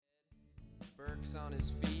back's on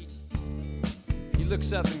his feet. He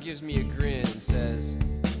looks up and gives me a grin and says,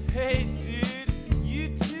 "Hey dude,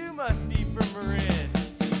 you too must be from Marin."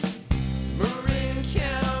 Marin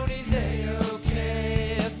County's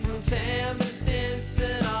A-OK, from Tampa,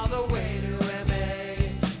 Stinson, all the way to M.A.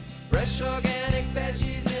 Fresh organic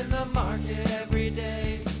veggies in the market every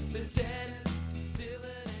day. The Dennis,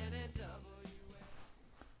 Dylan, and NWA.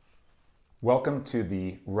 Welcome to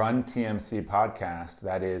the Run TMC podcast.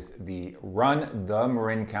 That is the Run the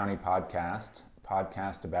Marin County podcast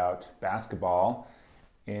about basketball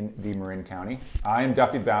in the Marin County. I am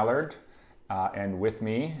Duffy Ballard, and with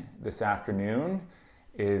me this afternoon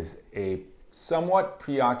is a somewhat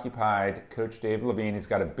preoccupied Coach Dave Levine. He's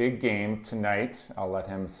got a big game tonight. I'll let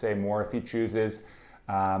him say more if he chooses,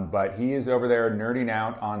 but he is over there nerding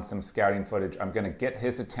out on some scouting footage. I'm going to get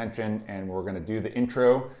his attention, and we're going to do the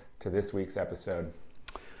intro to this week's episode.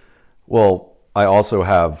 Well, I also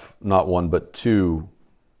have not one but two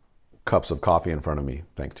cups of coffee in front of me,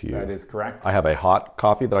 thanks to you. That is correct. I have a hot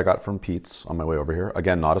coffee that I got from Pete's on my way over here.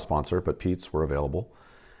 Again, not a sponsor, but Pete's were available.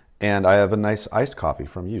 And I have a nice iced coffee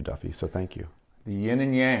from you, Duffy, so thank you. The yin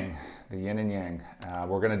and yang.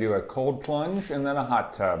 We're going to do a cold plunge and then a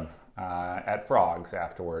hot tub at Frogs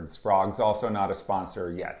afterwards. Frogs also not a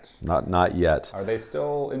sponsor yet. Not yet. Are they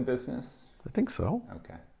still in business? I think so.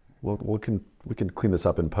 Okay. We can clean this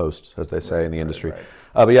up in post, as they say in the industry. Right.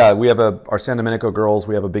 But yeah, we have our San Domenico girls.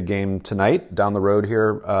 We have a big game tonight down the road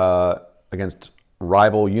here against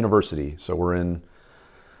rival University. So we're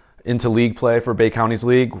into league play for Bay County's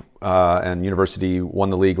league, and University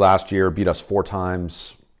won the league last year, beat us 4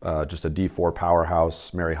 times. Just a D4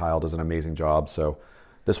 powerhouse. Mary Heil does an amazing job. So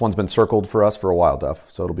this one's been circled for us for a while,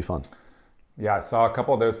 Duff. So it'll be fun. Yeah, I saw a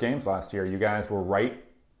couple of those games last year. You guys were right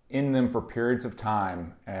in them for periods of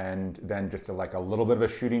time, and then just a little bit of a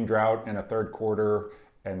shooting drought in a third quarter,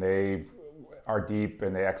 and they are deep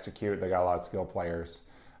and they execute. They got a lot of skill players,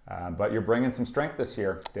 but you're bringing some strength this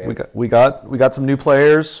year, Dave. We got some new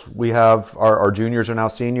players. We have our juniors are now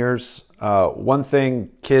seniors. One thing,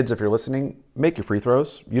 kids, if you're listening, make your free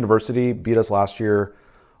throws. University beat us last year,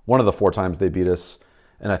 one of the 4 times they beat us,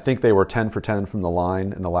 and I think they were 10 for 10 from the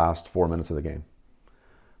line in the last 4 minutes of the game.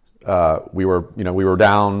 We were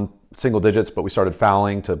down single digits, but we started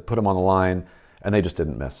fouling to put them on the line, and they just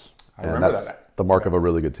didn't miss. I remember that's that. the mark of a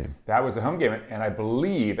really good team. That was a home game, and I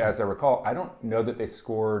believe, as I recall, I don't know that they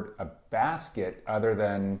scored a basket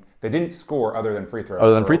they didn't score other than free throws.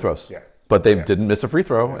 Other than free throws. Yes. But they didn't miss a free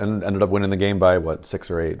throw and ended up winning the game by,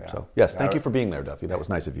 6 or 8. Yeah. So, yes, thank you for being there, Duffy. That was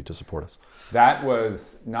nice of you to support us. That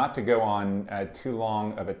was, not to go on too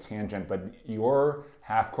long of a tangent, but your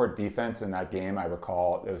half-court defense in that game, I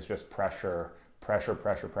recall, it was just pressure.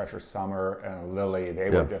 Summer and Lily, they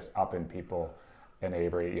were just upping people. And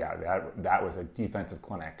Avery, that was a defensive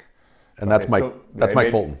clinic. And that's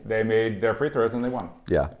Mike Fulton. They made their free throws and they won.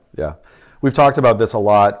 Yeah. We've talked about this a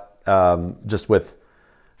lot, just with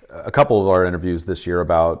a couple of our interviews this year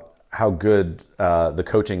about how good the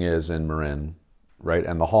coaching is in Marin, right?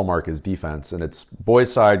 And the hallmark is defense, and it's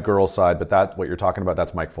boys' side, girls' side. But what you're talking about,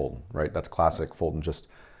 that's Mike Fulton, right? That's classic Fulton, just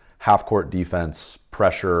half-court defense,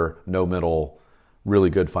 pressure, no middle,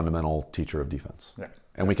 really good fundamental teacher of defense. Yeah.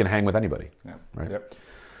 And we can hang with anybody. Yeah. Right? Yep.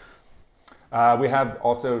 We have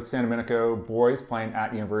also San Domenico boys playing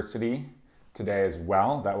at University today as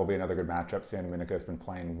well. That will be another good matchup. San Domenico has been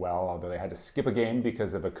playing well, although they had to skip a game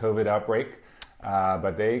because of a COVID outbreak.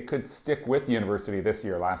 But they could stick with University this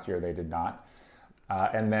year. Last year they did not.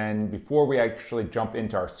 And then before we actually jump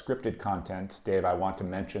into our scripted content, Dave, I want to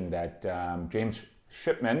mention that James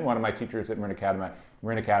Shipman, one of my teachers at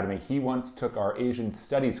Marin Academy, he once took our Asian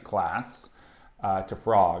Studies class to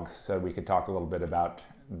Frogs, so we could talk a little bit about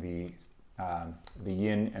the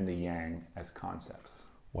yin and the yang as concepts.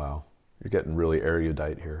 Wow, you're getting really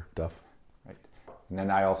erudite here, Duff. Right, and then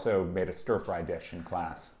I also made a stir-fry dish in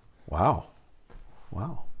class. Wow.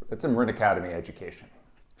 It's a Marin Academy education.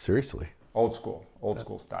 Seriously. Old school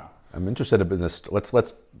style. I'm interested in this. Let's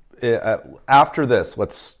after this,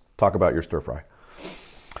 let's talk about your stir-fry.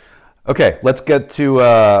 Okay, let's get to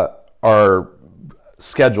our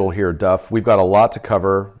schedule here, Duff. We've got a lot to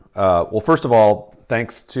cover. Well, first of all,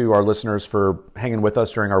 thanks to our listeners for hanging with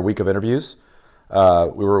us during our week of interviews. We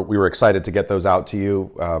were excited to get those out to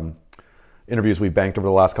you. Interviews we've banked over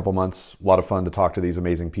the last couple months. A lot of fun to talk to these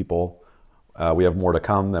amazing people. We have more to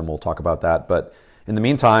come, and we'll talk about that. But in the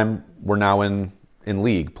meantime, we're now in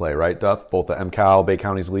league play, right, Duff? Both the MCAL, Bay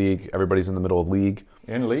County's league, everybody's in the middle of league.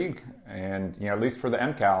 In league, and at least for the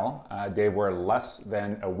MCAL, Dave, we're less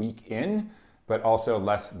than a week in, but also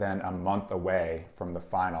less than a month away from the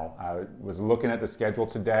final. I was looking at the schedule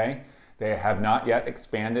today. They have not yet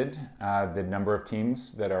expanded the number of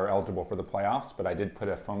teams that are eligible for the playoffs, but I did put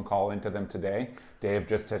a phone call into them today, Dave,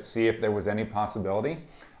 just to see if there was any possibility.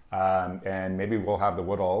 And maybe we'll have the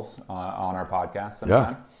Woodalls on our podcast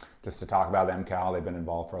sometime, just to talk about MCAL. They've been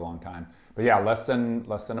involved for a long time. But yeah, less than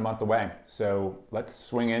a month away. So let's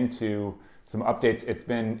swing into some updates. It's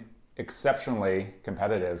been exceptionally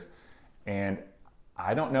competitive, and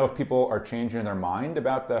I don't know if people are changing their mind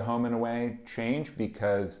about the home and away change,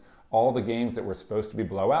 because all the games that were supposed to be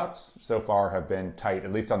blowouts so far have been tight,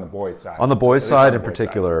 at least on the boys' side. On the boys' side in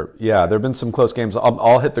particular, yeah, there have been some close games.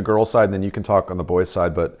 I'll hit the girls' side, and then you can talk on the boys'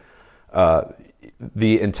 side. But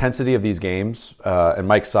the intensity of these games, and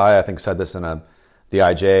Mike Sy, I think, said this in the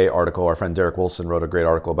IJ article. Our friend Derek Wilson wrote a great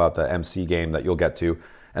article about the MC game that you'll get to.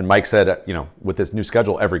 And Mike said, with this new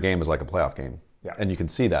schedule, every game is like a playoff game. Yeah. And you can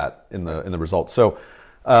see that in the results. So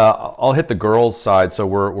I'll hit the girls' side. So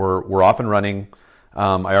we're off and running.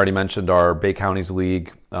 I already mentioned our Bay Counties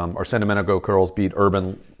League. Our San Domenico girls beat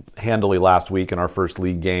Urban handily last week in our first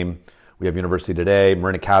league game. We have University today.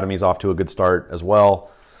 Marin Academy's off to a good start as well.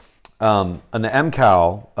 On the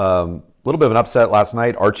MCAL, a little bit of an upset last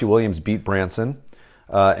night. Archie Williams beat Branson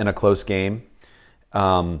in a close game.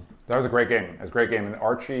 That was a great game. It was a great game. And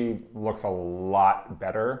Archie looks a lot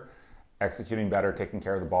better, executing better, taking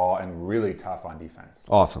care of the ball, and really tough on defense.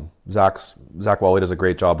 Awesome. Zach Wally does a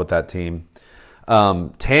great job with that team.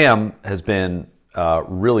 TAM has been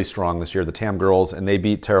really strong this year, the TAM girls, and they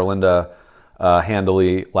beat Terra Linda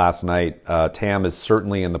handily last night. TAM is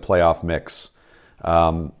certainly in the playoff mix,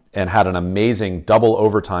 and had an amazing double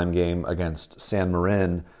overtime game against San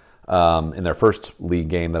Marin in their first league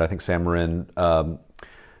game that I think San Marin,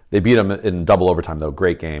 they beat them in double overtime, though.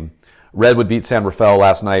 Great game. Redwood beat San Rafael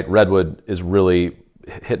last night. Redwood is really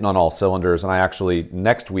hitting on all cylinders, and I actually,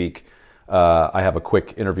 next week, I have a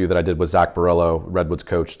quick interview that I did with Zach Barillo, Redwood's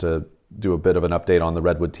coach, to do a bit of an update on the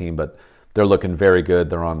Redwood team, but they're looking very good.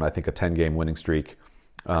 They're on, I think, a 10-game winning streak,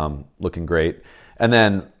 looking great. And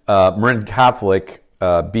then Marin Catholic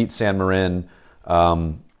beat San Marin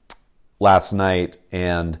last night,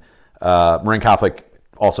 and Marin Catholic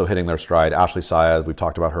also hitting their stride. Ashley Syed, we've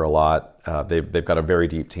talked about her a lot. They've got a very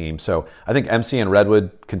deep team. So I think MC and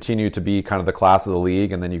Redwood continue to be kind of the class of the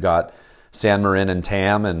league, and then you got San Marin and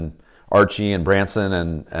TAM and Archie and Branson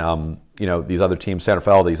and these other teams, Santa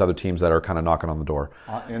Fe, these other teams that are kind of knocking on the door.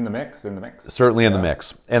 In the mix. Certainly in the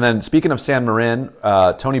mix. And then speaking of San Marin,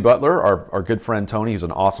 Tony Butler, our good friend Tony, he's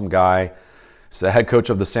an awesome guy. He's the head coach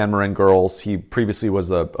of the San Marin girls. He previously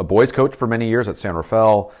was a boys coach for many years at San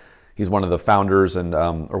Rafael. He's one of the founders and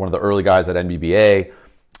or one of the early guys at NBBA.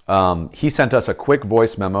 He sent us a quick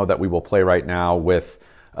voice memo that we will play right now with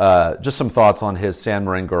just some thoughts on his San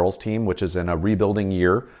Marin girls team, which is in a rebuilding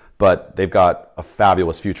year, but they've got a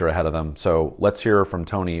fabulous future ahead of them. So let's hear from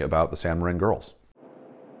Tony about the San Marin girls.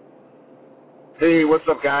 Hey, what's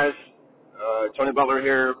up, guys? Tony Butler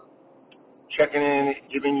here, checking in,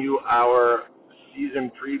 giving you our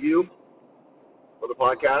season preview for the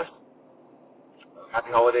podcast.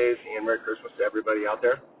 Happy holidays and Merry Christmas to everybody out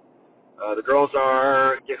there. The girls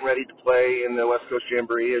are getting ready to play in the West Coast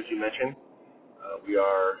Jamboree, as you mentioned. We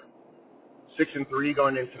are 6-3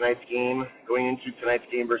 going into tonight's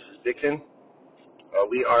game versus Dixon.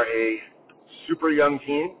 We are a super young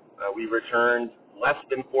team. We returned less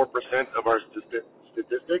than 4% of our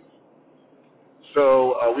statistics.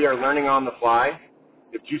 So we are learning on the fly.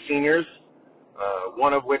 We have two seniors,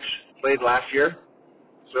 one of which played last year.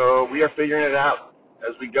 So we are figuring it out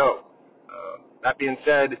as we go. That being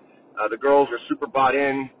said, the girls are super bought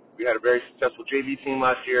in. We had a very successful JV team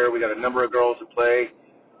last year. We got a number of girls that play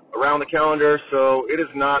around the calendar, so it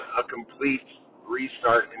is not a complete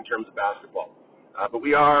restart in terms of basketball. But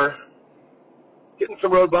we are getting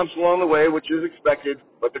some road bumps along the way, which is expected,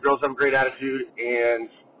 but the girls have a great attitude, and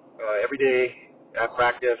every day at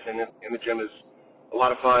practice and in the gym is a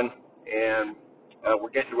lot of fun, and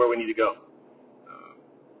we're getting to where we need to go.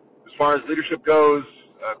 As far as leadership goes,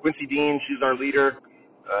 Quincy Dean, she's our leader.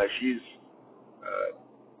 She's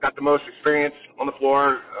got the most experience on the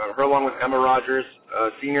floor, her along with Emma Rogers,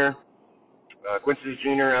 senior. Quincy's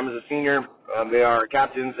junior, Emma's a senior. They are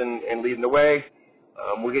captains and leading the way.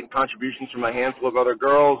 We're getting contributions from a handful of other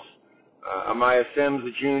girls. Amaya Sims,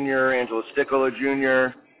 a junior. Angela Stickle, a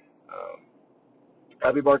junior.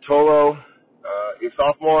 Abby Bartolo, a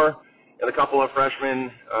sophomore. And a couple of freshmen,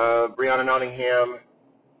 Brianna Nottingham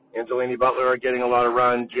and Delaney Butler are getting a lot of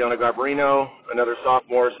run. Gianna Garbarino, another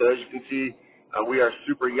sophomore. So as you can see, we are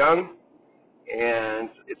super young, and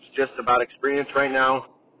it's just about experience right now.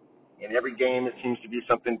 In every game, it seems to be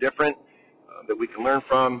something different that we can learn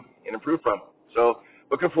from and improve from. So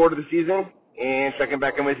looking forward to the season, and checking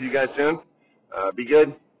back in with you guys soon. Be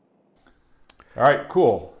good. All right,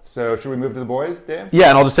 cool. So should we move to the boys, Dave? Yeah,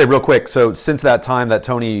 and I'll just say real quick. So since that time that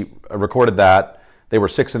Tony recorded that, they were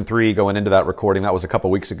 6-3 going into that recording. That was a couple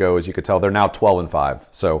weeks ago, as you could tell. They're now 12-5.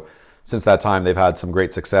 So since that time, they've had some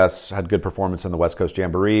great success, had good performance in the West Coast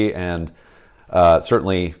Jamboree, and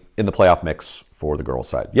certainly in the playoff mix for the girls'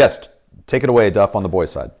 side. Yes, take it away, Duff, on the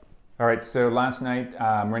boys' side. All right, so last night,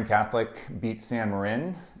 Marin Catholic beat San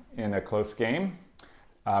Marin in a close game.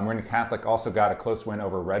 Marin Catholic also got a close win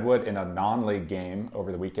over Redwood in a non-league game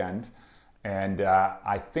over the weekend. And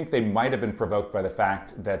I think they might have been provoked by the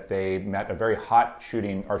fact that they met a very hot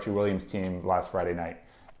shooting Archie Williams team last Friday night.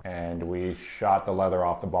 And we shot the leather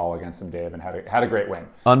off the ball against them, Dave, and had a great win.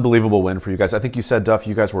 Unbelievable win for you guys. I think you said, Duff,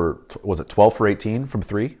 you guys were, was it 12 for 18 from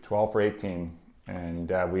 3? 12 for 18.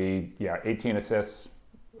 And 18 assists,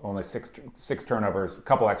 only six turnovers, a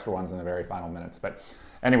couple extra ones in the very final minutes. But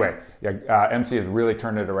anyway, MC has really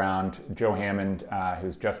turned it around. Joe Hammond,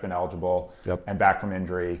 who's just been eligible and back from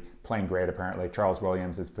injury, playing great apparently. Charles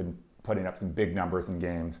Williams has been putting up some big numbers in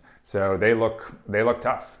games. So they look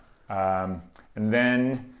tough. And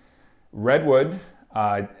then Redwood,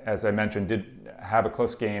 as I mentioned, did have a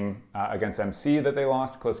close game against MC that they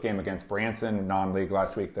lost, a close game against Branson, non-league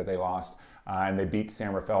last week that they lost, and they beat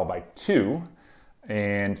San Rafael by 2.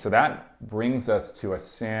 And so that brings us to a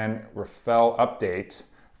San Rafael update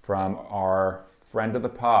from our friend of the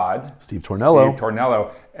pod, Steve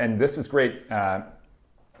Tornello. And this is great,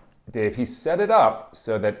 Dave. He set it up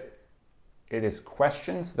so that it is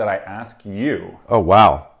questions that I ask you. Oh,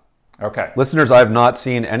 wow. Okay. Listeners, I have not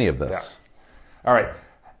seen any of this. Yeah. All right.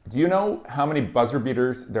 Do you know how many buzzer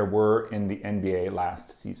beaters there were in the NBA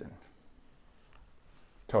last season?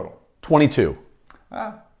 Total. 22.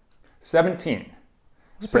 17.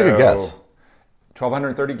 That's a pretty good guess.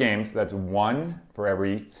 1,230 games. That's 1 for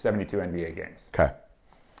every 72 NBA games. Okay.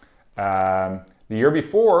 The year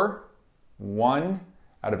before, 1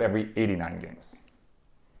 out of every 89 games.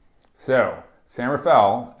 So, San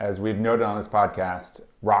Rafael, as we've noted on this podcast,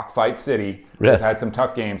 Rock Fight City, yes. They've had some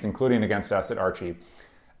tough games, including against us at Archie.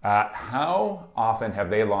 How often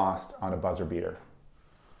have they lost on a buzzer beater?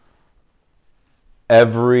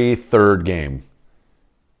 Every third game.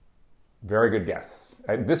 Very good guess.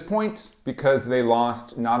 At this point, because they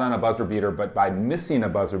lost not on a buzzer beater, but by missing a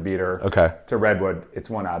buzzer beater to Redwood, it's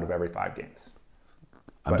 1 out of every 5 games.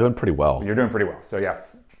 I'm doing pretty well. You're doing pretty well. So yeah,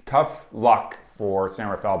 tough luck for San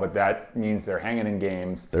Rafael, but that means they're hanging in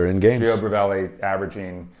games. They're in games. Gio Brivelli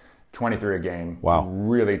averaging 23 a game. Wow.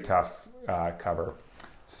 Really tough cover.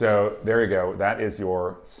 So there you go. That is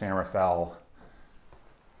your San Rafael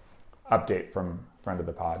update from friend of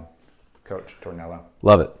the pod, Coach Tornello.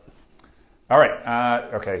 Love it. All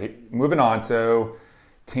right. Okay, moving on. So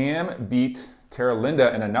TAM beat Terra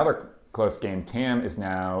Linda in another close game. TAM is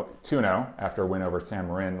now 2-0 after a win over San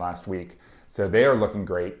Marin last week. So they are looking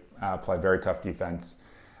great. Play very tough defense.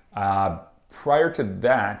 Prior to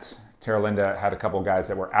that, Terra Linda had a couple guys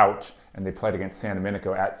that were out, and they played against San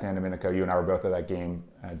Domenico at San Domenico. You and I were both at that game,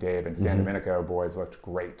 Dave, and San Domenico boys looked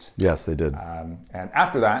great. Yes, they did. And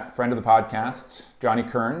after that, friend of the podcast, Johnny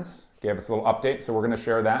Kearns, gave us a little update, so we're going to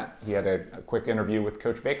share that. He had a quick interview with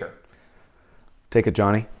Coach Baker. Take it,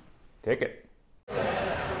 Johnny. Take it.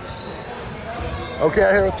 Okay,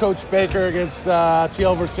 I'm here with Coach Baker against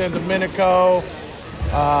TL versus San Domenico.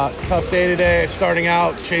 Tough day today. Starting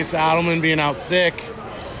out, Chase Adelman being out sick.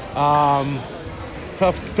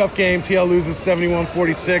 Tough game. TL loses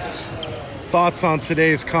 71-46. Thoughts on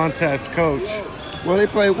today's contest, Coach? Well, they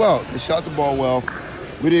played well. They shot the ball well.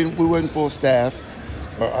 We wasn't full staffed.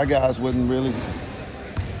 Our guys wasn't really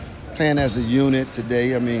playing as a unit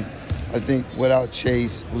today. I mean, I think without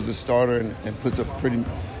Chase was the starter and puts up pretty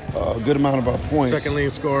good amount of our points. Second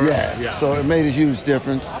leading scorer. Yeah. So it made a huge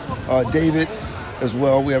difference. David as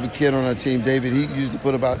well. We have a kid on our team, David. He used to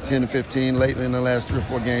put about 10 to 15 lately in the last 3 or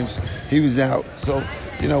 4 games. He was out. So,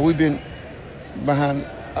 we've been behind,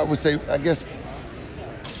 I would say, I guess,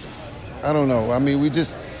 I don't know. I mean, we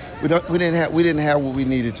didn't have what we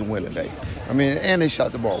needed to win today. I mean, and they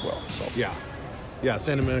shot the ball well. So Yeah,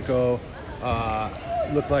 San Domenico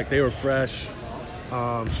looked like they were fresh.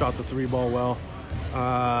 Shot the 3-ball well.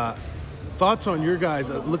 Thoughts on your guys?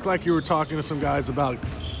 It looked like you were talking to some guys about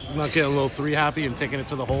not getting a little 3 happy and taking it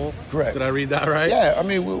to the hole. Correct. Did I read that right? Yeah, I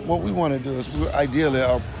mean, what we want to do is, ideally,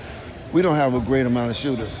 we don't have a great amount of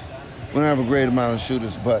shooters. We don't have a great amount of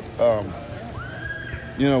shooters, but,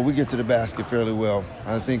 we get to the basket fairly well.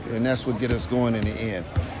 I think, and that's what gets us going in the end.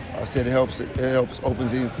 I said it helps open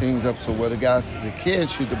things up so where the guys that can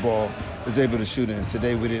shoot the ball is able to shoot it, and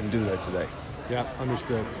today we didn't do that today. Yeah,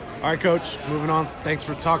 understood. All right, Coach, moving on. Thanks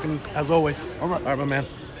for talking, as always. All right, my man.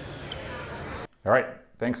 All right.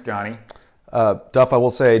 Thanks, Johnny. Duff, I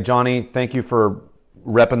will say, Johnny, thank you for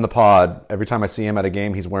repping the pod. Every time I see him at a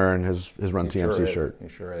game, he's wearing his Run TMC shirt. He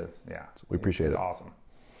sure is, yeah. We appreciate it. Awesome.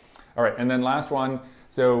 All right, and then last one.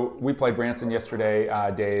 So we played Branson yesterday,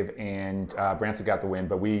 Dave, and Branson got the win,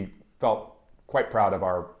 but we felt quite proud of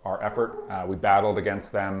our effort. We battled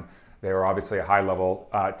against them. They were obviously a high-level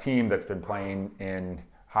team that's been playing in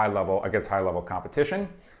against high-level competition.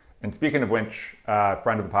 And speaking of which,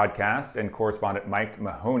 friend of the podcast and correspondent Mike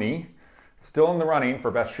Mahoney, still in the running for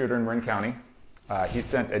best shooter in Marin County. He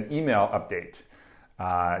sent an email update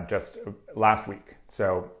just last week,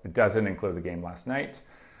 so it doesn't include the game last night.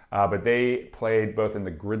 But they played both in the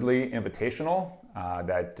Gridley Invitational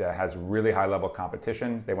that has really high-level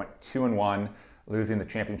competition. They went 2-1, losing the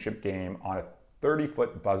championship game on a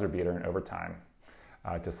 30-foot buzzer beater in overtime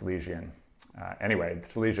to Salesian. Anyway,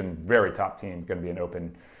 Salesian, very top team, going to be an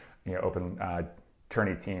open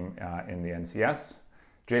tourney team in the NCS.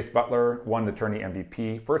 Jace Butler won the tourney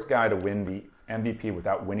MVP. First guy to win the MVP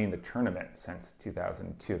without winning the tournament since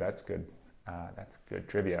 2002. That's good. That's good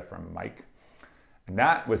trivia from Mike. And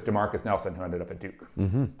that was DeMarcus Nelson, who ended up at Duke.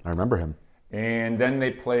 Mm-hmm. I remember him. And then they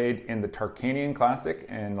played in the Tarkanian Classic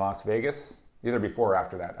in Las Vegas, either before or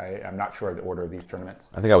after that. I'm not sure of the order of these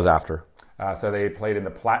tournaments. I think I was after. So they played in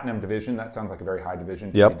the Platinum Division. That sounds like a very high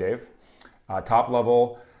division to Yep. me, Dave. Top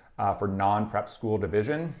level for non-prep school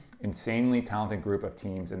division. Insanely talented group of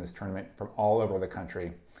teams in this tournament from all over the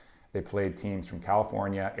country. They played teams from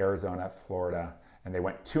California, Arizona, Florida, and they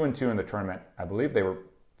went 2-2 in the tournament. I believe they were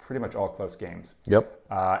pretty much all close games. Yep.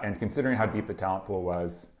 And considering how deep the talent pool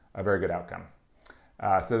was, a very good outcome.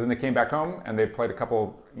 So then they came back home and they played a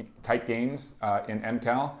couple tight games in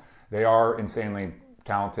MCAL. They are insanely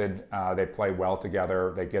talented. They play well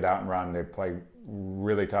together. They get out and run. They play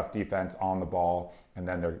really tough defense on the ball, and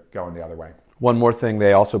then they're going the other way. One more thing,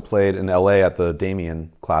 they also played in LA at the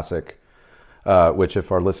Damien Classic, which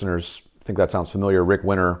if our listeners think that sounds familiar, Rick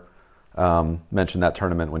Winter mentioned that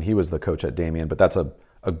tournament when he was the coach at Damien. But that's a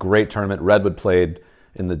great tournament. Redwood played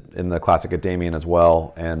in the Classic at Damien as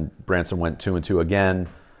well, and Branson went 2-2 again,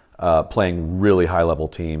 playing really high-level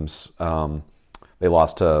teams. They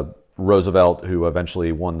lost to Roosevelt, who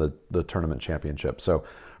eventually won the tournament championship. So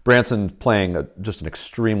Branson playing just an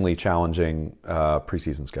extremely challenging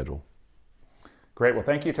preseason schedule. Great. Well,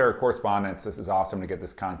 thank you to our correspondents. This is awesome to get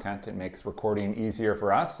this content. It makes recording easier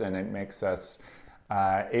for us, and it makes us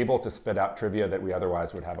able to spit out trivia that we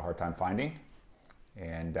otherwise would have a hard time finding.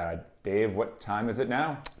 And Dave, what time is it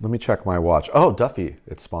now? Let me check my watch. Oh, Duffy,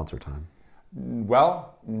 it's sponsor time.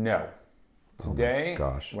 Well, no. Today,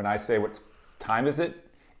 gosh. When I say what time is it,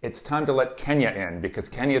 it's time to let Kenya in, because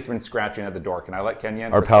Kenya's been scratching at the door. Can I let Kenya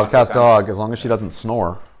in? Our podcast dog, as long as she doesn't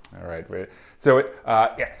snore. All right. So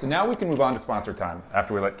now we can move on to sponsor time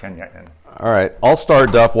after we let Kenya in. All right. I'll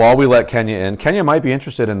start, Duff, while we let Kenya in. Kenya might be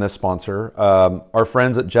interested in this sponsor. Our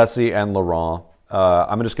friends at Jesse and Laurent.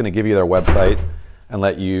 I'm just going to give you their website and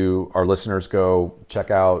let our listeners go check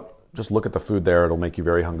out, just look at the food there. It'll make you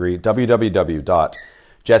very hungry. www.jesse,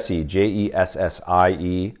 Jessie,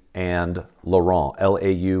 and Laurent,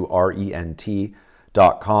 LAURENT.com.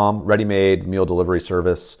 Ready-made meal delivery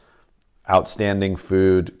service. Outstanding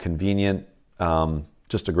food, convenient,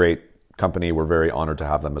 just a great company. We're very honored to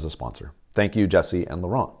have them as a sponsor. Thank you, Jesse and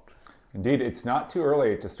Laurent. Indeed, it's not too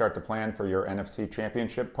early to start to plan for your NFC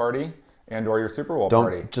Championship party and or your Super Bowl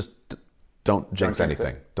party. Don't jinx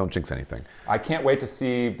anything. Don't jinx anything. I can't wait to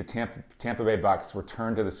see the Tampa Bay Bucks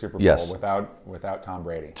return to the Super Bowl Yes. without Tom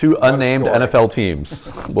Brady. Two What a unnamed story. NFL teams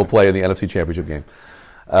will play in the NFC Championship game.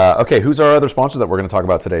 Okay, who's our other sponsor that we're going to talk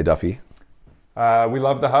about today, Duffy? We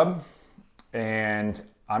love the Hub, and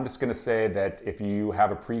I'm just going to say that if you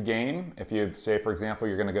have a pregame, if you say, for example,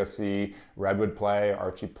 you're going to go see Redwood play,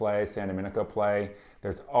 Archie play, San Domenico play,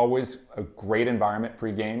 there's always a great environment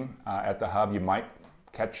pregame at the Hub. You might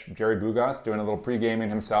catch Jerry Bugas doing a little pre-gaming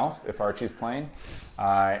himself if Archie's playing.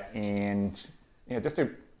 And just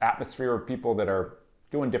an atmosphere of people that are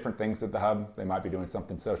doing different things at the Hub. They might be doing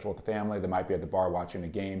something social with the family. They might be at the bar watching a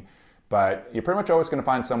game. But you're pretty much always going to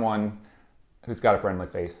find someone who's got a friendly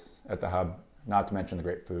face at the Hub, not to mention the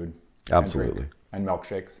great food. Absolutely. And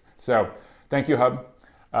milkshakes. So thank you, Hub.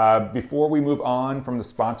 Before we move on from the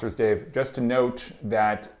sponsors, Dave, just to note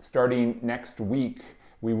that starting next week,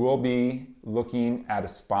 we will be looking at a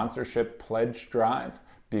sponsorship pledge drive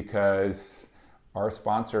because our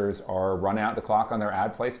sponsors are running out the clock on their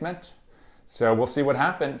ad placement. So we'll see what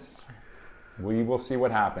happens. We will see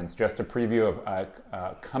what happens. Just a preview of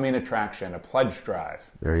a coming attraction, a pledge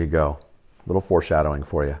drive. There you go. A little foreshadowing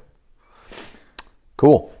for you.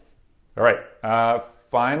 Cool. All right.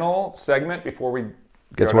 Final segment before we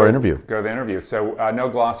Get to our interview. Go to the interview. So no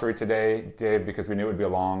glossary today, Dave, because we knew it would be a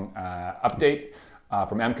long update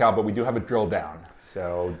from MCAL, but we do have a drill down.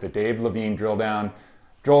 So the Dave Levine drill down.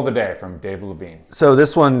 Drill of the day from Dave Levine. So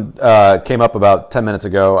this one came up about 10 minutes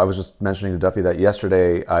ago. I was just mentioning to Duffy that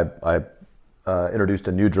yesterday I introduced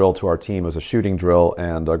a new drill to our team. It was a shooting drill,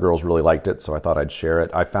 and our girls really liked it, so I thought I'd share it.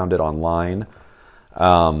 I found it online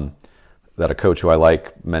that a coach who I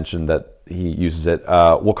like mentioned that he uses it.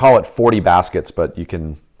 We'll call it 40 baskets, but you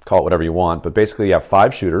can call it whatever you want. But basically you have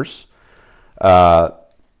 5 shooters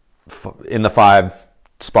in the 5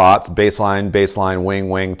 spots: baseline,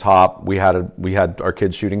 wing, top. We had our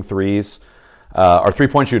kids shooting threes, our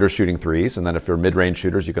 3-point shooters shooting threes, and then if you're mid-range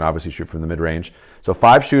shooters, you can obviously shoot from the mid-range. So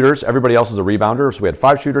 5 shooters, everybody else is a rebounder. So we had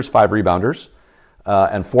 5 shooters, 5 rebounders,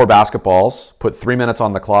 and 4 basketballs. Put 3 minutes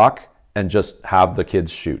on the clock and just have the kids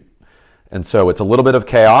shoot. And so it's a little bit of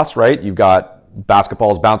chaos, right? You've got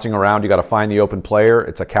basketballs bouncing around. You got to find the open player.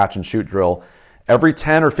 It's a catch and shoot drill. Every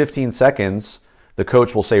 10 or 15 seconds, the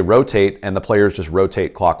coach will say rotate, and the players just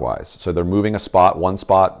rotate clockwise. So they're moving a spot, one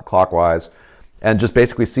spot clockwise, and just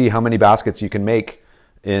basically see how many baskets you can make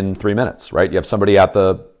in 3 minutes, right? You have somebody at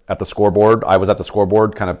the scoreboard. I was at the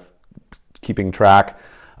scoreboard kind of keeping track.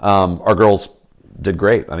 Our girls did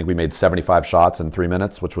great. I think we made 75 shots in 3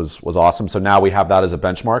 minutes, which was awesome. So now we have that as a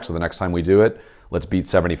benchmark. So the next time we do it, let's beat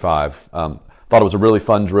 75. Thought it was a really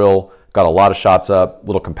fun drill. Got a lot of shots up, a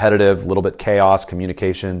little competitive, a little bit chaos,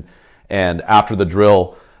 communication. And after the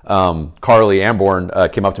drill, Carly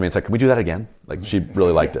Amborn came up to me and said, "Can we do that again?" Like, she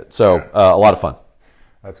really liked it. So a lot of fun.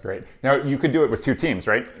 That's great. Now, you could do it with 2 teams,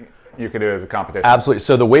 right? You could do it as a competition. Absolutely.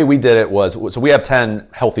 So the way we did it was, so we have 10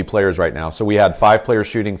 healthy players right now. So we had 5 players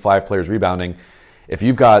shooting, 5 players rebounding. If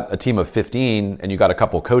you've got a team of 15 and you got a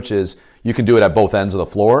couple coaches, you can do it at both ends of the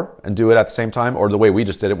floor and do it at the same time. Or the way we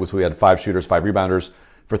just did it was we had 5 shooters, 5 rebounders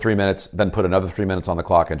for 3 minutes, then put another 3 minutes on the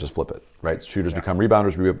clock and just flip it, right? Shooters become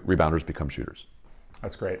rebounders, rebounders become shooters.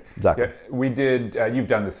 That's great. Exactly. Yeah, we did, you've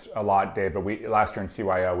done this a lot, Dave, but last year in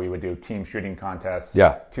CYO, we would do team shooting contests.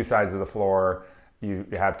 Yeah. 2 sides of the floor. You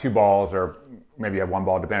have 2 balls, or maybe you have 1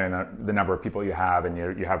 ball, depending on the number of people you have. And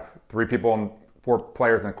you have 3 people and 4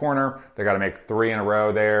 players in the corner. They got to make 3 in a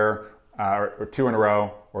row there, or 2 in a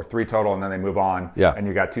row, or 3 total, and then they move on. Yeah. And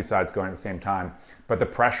you got 2 sides going at the same time. But the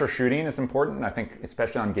pressure shooting is important. I think,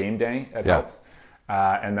 especially on game day, it helps.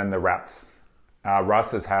 And then the reps.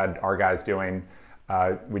 Russ has had our guys doing.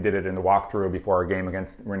 We did it in the walkthrough before our game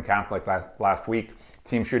against Marin Catholic last week.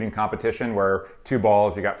 Team shooting competition where 2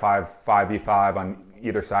 balls, you got 5v5 on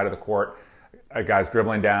either side of the court. A guy's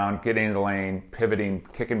dribbling down, getting into the lane, pivoting,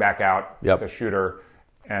 kicking back out to shooter,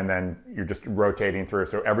 and then you're just rotating through.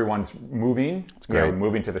 So everyone's moving,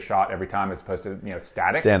 moving to the shot every time as opposed to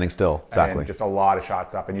static. Standing still, exactly. And just a lot of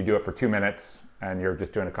shots up. And you do it for 2 minutes, and you're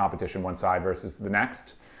just doing a competition one side versus the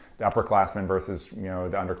next, the upperclassmen versus the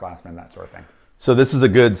underclassmen, that sort of thing. So this is a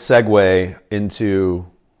good segue into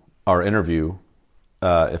our interview,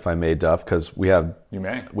 if I may, Duff, because we have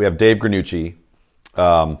Dave Granucci.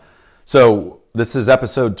 So this is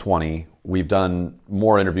episode 20. We've done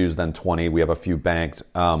more interviews than 20. We have a few banked.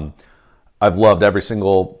 I've loved every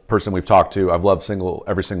single person we've talked to. I've loved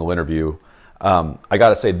every single interview. I got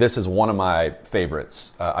to say, this is one of my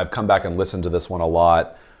favorites. I've come back and listened to this one a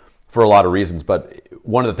lot for a lot of reasons, but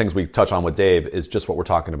one of the things we touch on with Dave is just what we're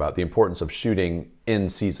talking about, the importance of shooting in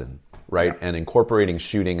season, right? Yeah. And incorporating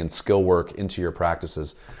shooting and skill work into your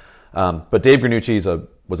practices. But Dave Granucci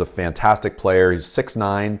was a fantastic player. He's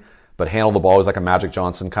 6'9", but handled the ball. He was like a Magic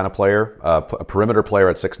Johnson kind of player, a perimeter player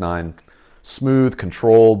at 6'9", smooth,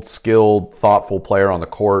 controlled, skilled, thoughtful player on the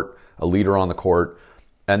court, a leader on the court,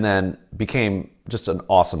 and then became just an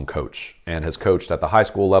awesome coach and has coached at the high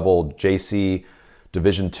school level, JC,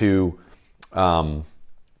 Division II,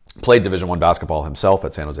 played Division I basketball himself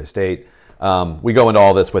at San Jose State. We go into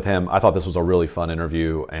all this with him. I thought this was a really fun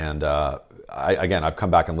interview, and I've come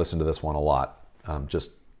back and listened to this one a lot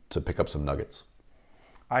just to pick up some nuggets.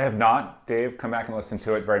 I have not, Dave, come back and listen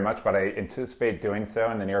to it very much, but I anticipate doing so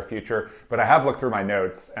in the near future. But I have looked through my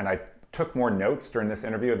notes, and I took more notes during this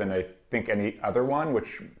interview than I think any other one,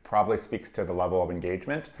 which probably speaks to the level of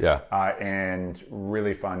engagement. Yeah. And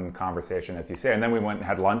really fun conversation, as you say. And then we went and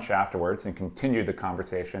had lunch afterwards and continued the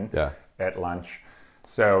conversation at lunch.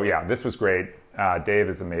 So yeah, this was great. Dave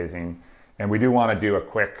is amazing. And we do want to do a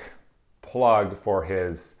quick plug for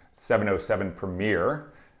his 707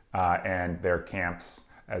 premiere and their camps,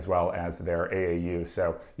 as well as their AAU.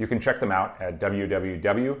 So you can check them out at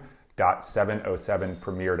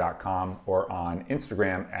www.707premier.com or on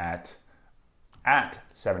Instagram at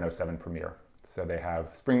 707premier. So they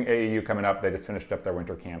have spring AAU coming up. They just finished up their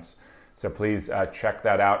winter camps. So please check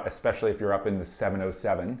that out, especially if you're up in the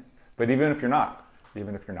 707. But even if you're not.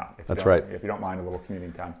 That's right. If you don't mind a little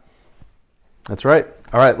commuting time. That's right.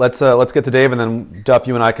 All right, let's get to Dave, and then Duff,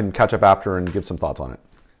 you and I can catch up after and give some thoughts on it.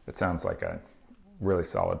 That sounds like a really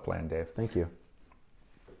solid plan, Dave. Thank you.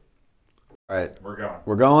 All right.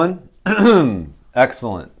 We're going.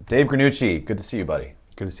 Excellent. Dave Granucci, good to see you, buddy.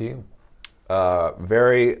 Good to see you.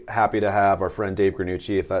 Very happy to have our friend Dave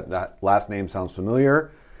Granucci. If that last name sounds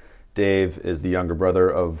familiar, Dave is the younger brother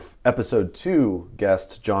of episode 2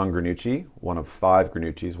 guest John Granucci, one of 5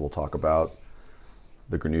 Granuccis. We'll talk about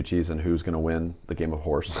the Granuccis and who's going to win the game of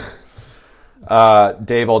horse.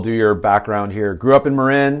 Dave, I'll do your background here. Grew up in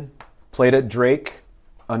Marin, played at Drake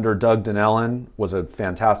under Doug Donnellan, was a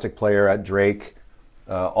fantastic player at Drake,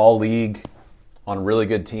 all league on really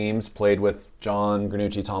good teams, played with John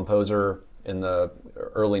Granucci, Tom Poser in the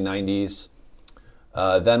early 90s.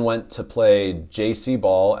 Then went to play JC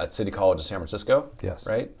ball at City College of San Francisco. Yes.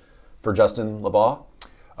 Right? For Justin LeBeau.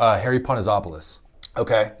 Harry Ponizopoulos.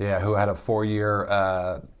 Okay. Yeah, who had a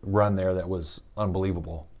 4-year run there that was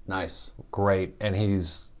unbelievable. Nice. Great. And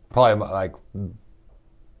he's probably like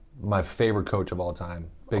my favorite coach of all time.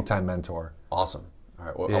 Big time mentor. Awesome. All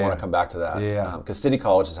right. Well, I want to come back to that. Yeah. Because City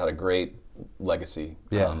College has had a great legacy.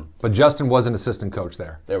 Yeah. But Justin was an assistant coach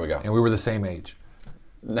there. There we go. And we were the same age.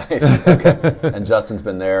 Nice. Okay. And Justin's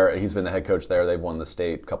been there. He's been the head coach there. They've won the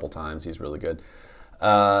state a couple times. He's really good.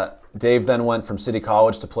 Dave then went from City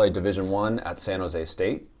College to play Division I at San Jose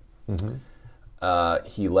State. Mm-hmm.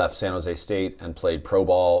 He left San Jose State and played pro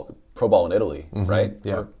ball in Italy, right?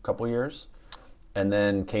 Yeah. For a couple years. And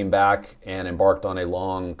then came back and embarked on a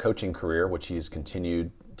long coaching career, which he's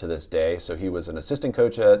continued to this day. So he was an assistant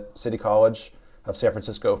coach at City College of San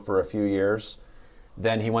Francisco for a few years.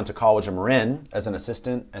 Then he went to College of Marin as an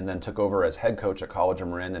assistant and then took over as head coach at College of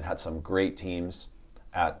Marin and had some great teams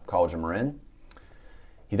at College of Marin.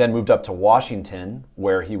 He then moved up to Washington,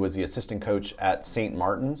 where he was the assistant coach at St.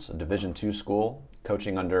 Martin's, a Division II school,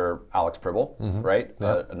 coaching under Alex Pribble, right?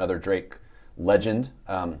 Yeah. Another Drake legend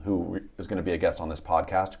who is going to be a guest on this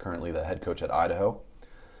podcast, currently the head coach at Idaho.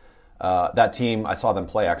 That team, I saw them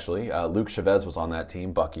play actually. Luke Chavez was on that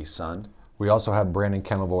team, Bucky's son. We also had Brandon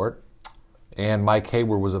Kenilvort, and Mike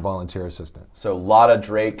Hayward was a volunteer assistant. So a lot of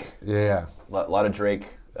Drake, Yeah. lot of Drake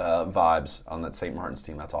vibes on that St. Martin's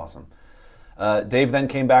team. That's awesome. Dave then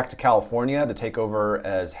came back to California to take over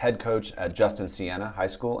as head coach at Justin Siena High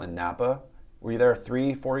School in Napa. Were you there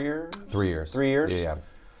 3-4 years? 3 years. 3 years? Yeah.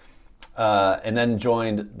 And then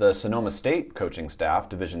joined the Sonoma State coaching staff,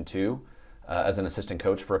 Division II, as an assistant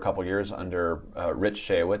coach for a couple years under Rich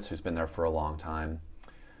Shayowitz, who's been there for a long time.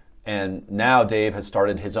 And now Dave has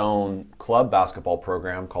started his own club basketball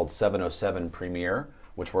program called 707 Premier,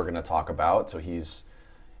 which we're going to talk about. So he's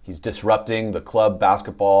disrupting the club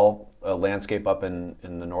basketball landscape up in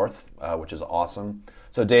the north, which is awesome.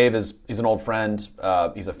 So Dave he's an old friend.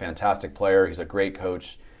 He's a fantastic player. He's a great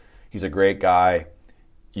coach. He's a great guy.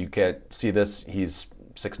 You can see this. He's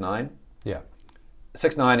 6'9". Yeah.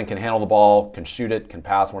 6'9" and can handle the ball, can shoot it, can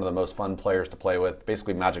pass. One of the most fun players to play with.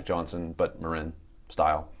 Basically Magic Johnson, but Marin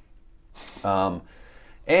style.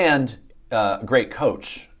 And a great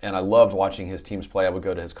coach. And I loved watching his teams play. I would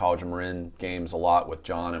go to his College of Marin games a lot with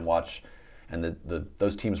John and watch. And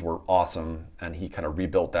those teams were awesome. And he kind of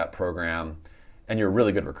rebuilt that program. And you're a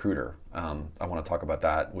really good recruiter. I want to talk about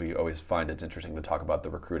that. We always find it's interesting to talk about the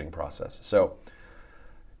recruiting process. So,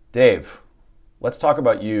 Dave, let's talk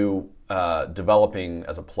about you developing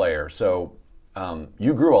as a player. So,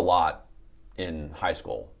 you grew a lot in high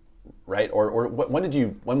school, right? Or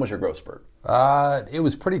when was your growth spurt? It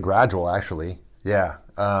was pretty gradual, actually. Yeah.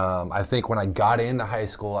 I think when I got into high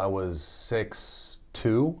school, I was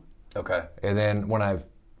 6'2". Okay. And then when I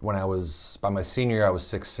was, by my senior year, I was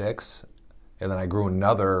 6'6". And then I grew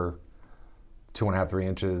another 2.5, 3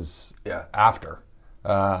 inches after.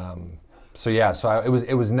 So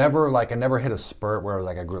it was never like I never hit a spurt where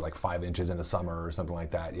like I grew like 5 inches in the summer or something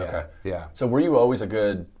like that. Yeah. Okay. Yeah. So were you always a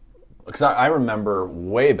good? Because I remember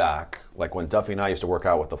way back, like when Duffy and I used to work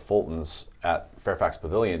out with the Fultons at Fairfax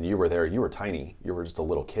Pavilion. You were there. You were tiny. You were just a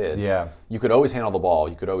little kid. Yeah. You could always handle the ball.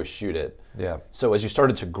 You could always shoot it. Yeah. So as you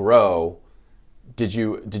started to grow, did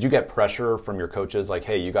you get pressure from your coaches like,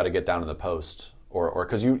 hey, you got to get down to the post, or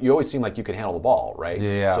because you always seemed like you could handle the ball, right?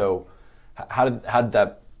 Yeah. So how'd you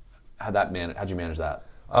manage that?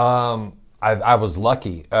 I was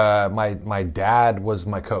lucky. My dad was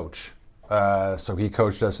my coach, so he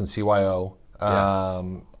coached us in CYO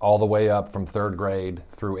all the way up from 3rd grade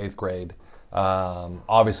through 8th grade.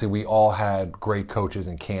 Obviously, we all had great coaches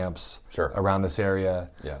and camps around this area.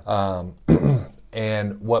 Yeah.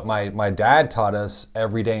 And what my dad taught us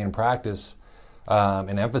every day in practice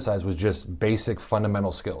and emphasized was just basic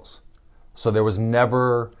fundamental skills. So there was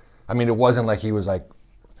never, I mean, it wasn't like he was like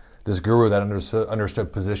this guru that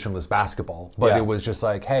understood positionless basketball, but it was just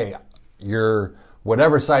like, hey, you're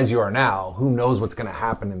whatever size you are now, who knows what's going to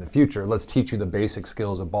happen in the future? Let's teach you the basic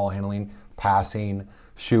skills of ball handling, passing,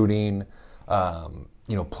 shooting,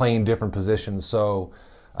 playing different positions. So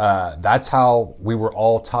that's how we were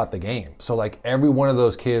all taught the game. So like every one of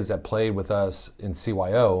those kids that played with us in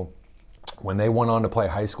CYO, when they went on to play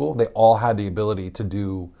high school, they all had the ability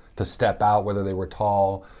to step out, whether they were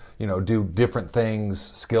tall, do different things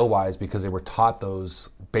skill-wise because they were taught those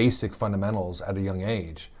basic fundamentals at a young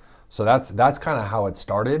age. So that's kind of how it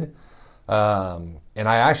started. And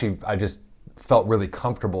I just felt really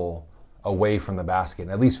comfortable away from the basket,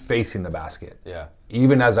 at least facing the basket. Yeah.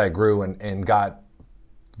 Even as I grew and got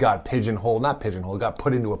got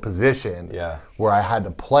put into a position where I had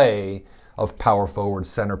to play a power forward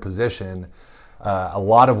center position. A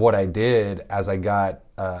lot of what I did as I got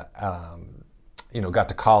to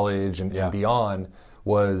college and beyond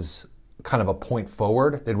was kind of a point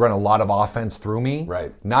forward. They'd run a lot of offense through me,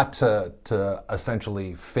 not to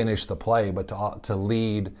essentially finish the play, but to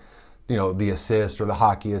lead, the assist or the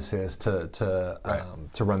hockey assist to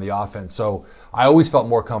run the offense. So I always felt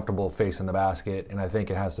more comfortable facing the basket, and I think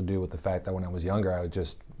it has to do with the fact that when I was younger,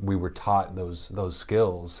 we were taught those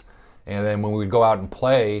skills, and then when we would go out and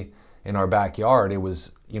play in our backyard, it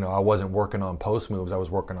was I wasn't working on post moves, I was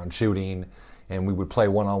working on shooting. And we would play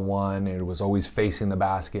one-on-one, and it was always facing the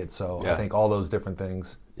basket. So I think all those different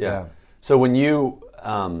things. Yeah. So when you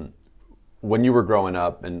were growing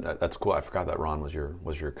up, and that's cool. I forgot that Ron was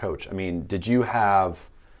your coach. I mean,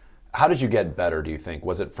 how did you get better, do you think?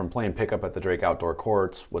 Was it from playing pickup at the Drake Outdoor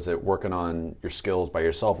Courts? Was it working on your skills by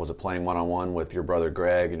yourself? Was it playing one-on-one with your brother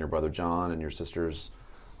Greg and your brother John and your sisters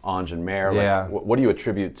Anj and Mare? Yeah. What do you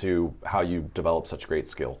attribute to how you developed such great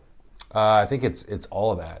skill? I think it's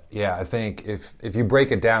all of that. Yeah, I think if you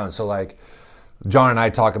break it down, so like John and I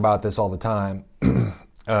talk about this all the time, and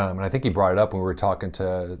I think he brought it up when we were talking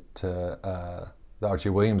to the Archie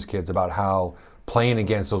Williams kids about how playing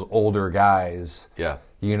against those older guys, where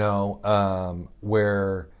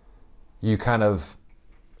you're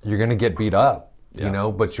going to get beat up,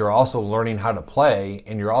 but you're also learning how to play,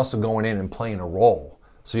 and you're also going in and playing a role.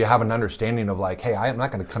 So you have an understanding of like, hey, I'm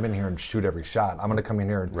not going to come in here and shoot every shot. I'm going to come in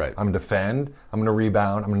here and I'm going to defend. I'm going to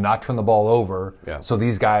rebound. I'm going to not turn the ball over. Yeah. So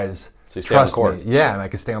these guys trust me. Yeah, and I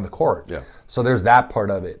can stay on the court. Yeah. So there's that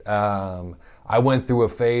part of it. I went through a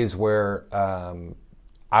phase where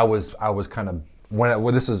I was kind of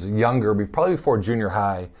when this was younger, probably before junior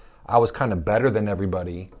high. I was kind of better than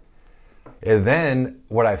everybody. And then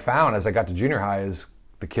what I found as I got to junior high is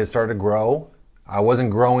the kids started to grow. I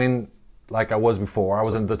wasn't growing like I was before. I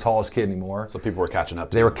wasn't the tallest kid anymore. So people were catching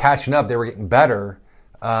up to They were catching up. They were getting better.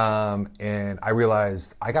 And I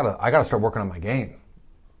realized I gotta start working on my game.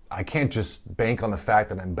 I can't just bank on the fact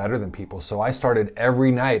that I'm better than people. So I started every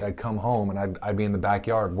night. I'd come home and I'd be in the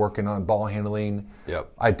backyard working on ball handling. Yep.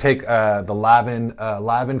 I'd take the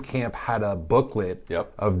Lavin camp had a booklet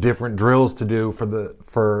of different drills to do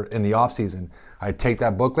for in the off season. I'd take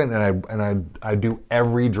that booklet and I'd do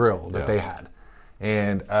every drill that they had.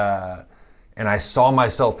 And I saw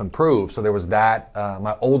myself improve. So there was that.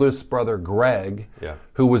 My oldest brother, Greg,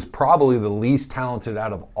 who was probably the least talented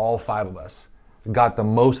out of all five of us, got the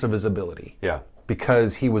most of his ability. Yeah.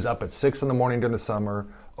 Because he was up at 6 a.m. during the summer,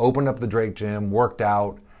 opened up the Drake gym, worked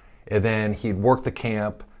out, and then he'd work the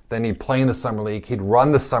camp. Then he'd play in the summer league. He'd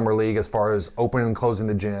run the summer league as far as opening and closing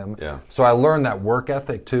the gym. Yeah. So I learned that work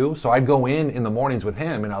ethic too. So I'd go in the mornings with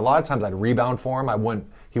him, and a lot of times I'd rebound for him.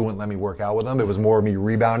 He wouldn't let me work out with him. It was more of me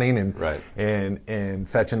rebounding and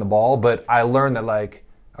fetching the ball. But I learned that like,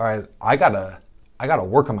 all right, I gotta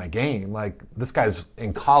work on my game. Like this guy's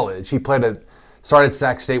in college. He started at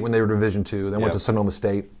Sac State when they were Division II, then went to Sonoma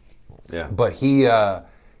State. Yeah. But he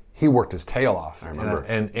worked his tail off. I remember.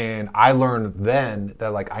 And I learned then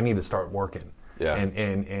that like I need to start working. Yeah.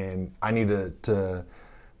 And I needed to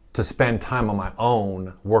spend time on my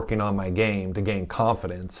own working on my game to gain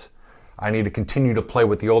confidence. I need to continue to play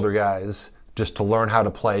with the older guys just to learn how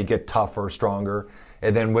to play, get tougher, stronger,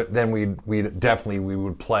 and then we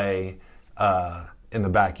would play in the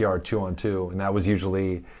backyard 2-on-2, and that was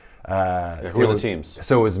usually who were the teams?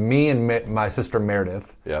 So it was me and my sister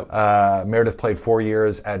Meredith. Yep. Meredith played 4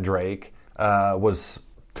 years at Drake. Was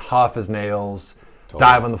tough as nails,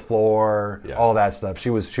 dive on the floor, all that stuff.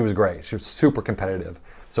 She was great. She was super competitive.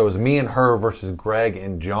 So it was me and her versus Greg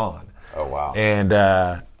and John. Oh, wow. And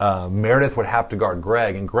Meredith would have to guard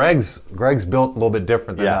Greg, and Greg's built a little bit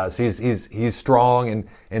different than us. He's strong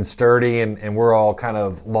and sturdy, and we're all kind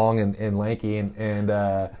of long and lanky,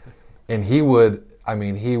 and he would. I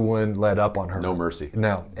mean, he wouldn't let up on her. No mercy.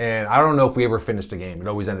 No. And I don't know if we ever finished a game. It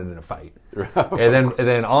always ended in a fight. and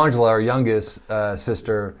then Angela, our youngest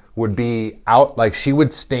sister, would be out, like she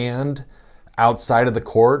would stand outside of the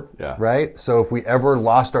court, right? So if we ever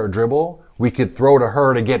lost our dribble, we could throw to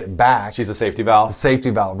her to get it back. She's a safety valve?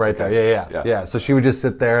 Safety valve right there. Yeah. So she would just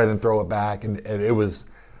sit there and then throw it back. And it was,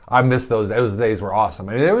 I miss those. Those days were awesome.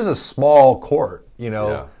 I mean, it was a small court, you know.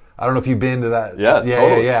 Yeah. I don't know if you've been to that. Yeah,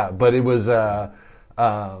 totally. Yeah. But it was,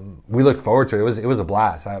 we looked forward to it. It was a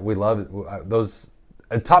blast. We loved it.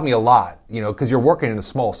 It taught me a lot, you know, because you're working in a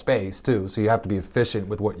small space too, so you have to be efficient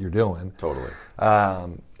with what you're doing. Totally.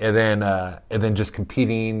 And then just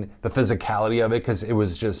competing, the physicality of it, because it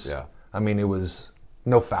was just, I mean, it was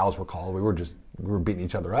no fouls were called. We were beating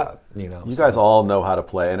each other up, you know. You guys all know how to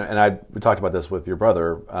play, and we talked about this with your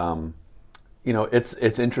brother. You know,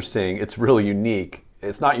 it's interesting. It's really unique.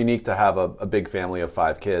 It's not unique to have a big family of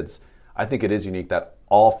 5 kids. I think it is unique that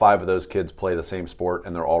all 5 of those kids play the same sport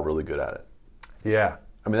and they're all really good at it. Yeah.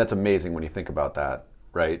 I mean, that's amazing when you think about that,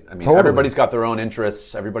 right? I mean, Totally. Everybody's got their own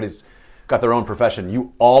interests. Everybody's got their own profession.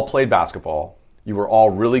 You all played basketball. You were all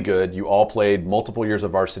really good. You all played multiple years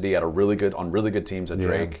of varsity on really good teams at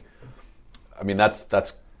Drake. I mean, that's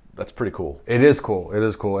pretty cool. It is cool.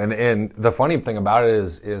 And the funny thing about it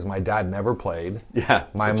is my dad never played. Yeah.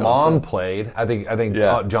 My mom played. I think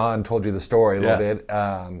John told you the story a little bit.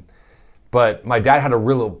 But my dad had a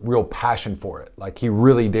real passion for it. Like he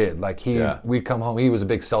really did. Like we'd come home. He was a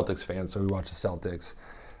big Celtics fan, so we watched the Celtics.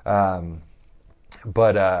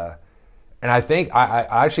 And I think I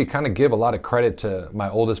actually kind of give a lot of credit to my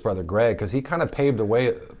oldest brother Greg, because he kind of paved the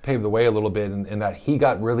way a little bit in that he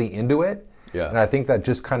got really into it. Yeah. And I think that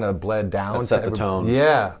just kind of bled down. That set the tone.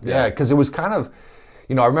 Yeah. Because it was kind of,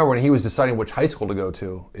 you know, I remember when he was deciding which high school to go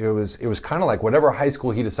to. It was kind of like whatever high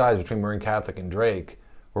school he decides between Marin Catholic and Drake,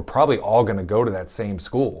 we're probably all going to go to that same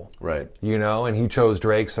school. Right. You know, and he chose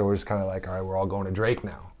Drake, so we're just kind of like, all right, we're all going to Drake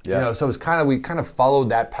now. Yeah. You know, so it was we kind of followed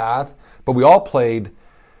that path, but we all played,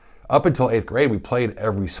 up until 8th grade, we played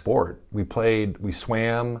every sport. We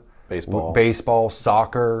swam, baseball,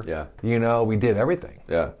 soccer. Yeah. You know, we did everything.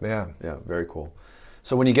 Yeah. Yeah. Yeah, very cool.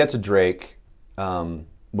 So when you get to Drake,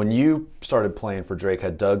 when you started playing for Drake,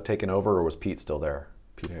 had Doug taken over or was Pete still there?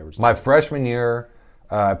 Pete Hayward. My freshman year,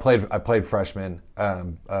 I played freshman.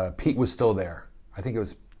 Pete was still there. I think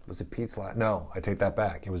was it Pete's last? No, I take that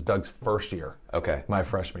back. It was Doug's first year. Okay. My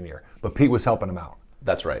freshman year. But Pete was helping him out.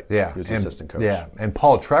 That's right. Yeah. He was the assistant coach. Yeah. And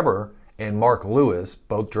Paul Trevor and Mark Lewis,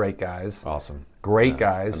 both Drake guys. Awesome. Great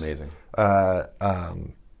guys. Amazing.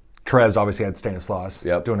 Trev's obviously had Stanislaus.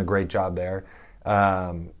 Yep. Doing a great job there.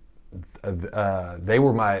 They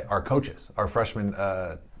were our coaches, our freshman,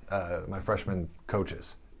 my freshman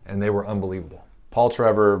coaches, and they were unbelievable. Paul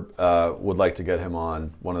Trevor, would like to get him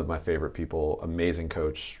on. One of my favorite people. Amazing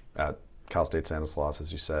coach at Cal State Stanislaus,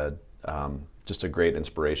 as you said. Just a great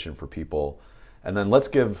inspiration for people. And then let's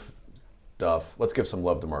give some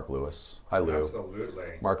love to Mark Lewis. Hi, Lou.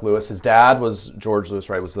 Absolutely. Mark Lewis. His dad was George Lewis,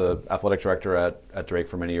 right? Was the athletic director at Drake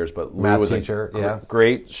for many years. But Lou Math was teacher, a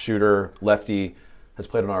great shooter, lefty, has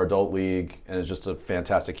played in our adult league, and is just a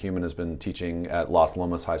fantastic human. Has been teaching at Las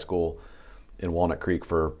Lomas High School in Walnut Creek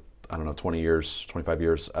for, 20 years, 25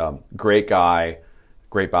 years. Great guy,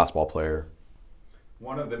 great basketball player.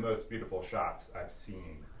 One of the most beautiful shots I've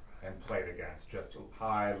seen and played against. Just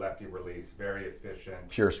high lefty release, very efficient.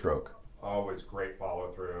 Pure stroke. Always great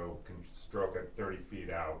follow through. Can stroke it 30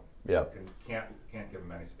 feet out. Yep. Can't give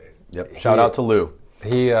him any space. Yep. Shout out to Lou.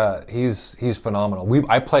 He's phenomenal.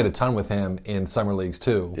 I played a ton with him in summer leagues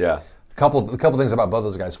too. Yeah. A couple things about both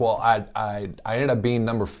those guys. Well, I ended up being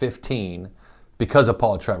number 15 because of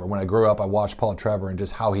Paul Trevor. When I grew up, I watched Paul Trevor and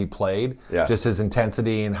just how he played, just his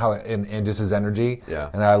intensity and and just his energy. Yeah.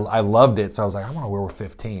 And I loved it. So I was like, I want to wear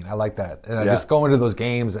 15. I like that. And I just go into those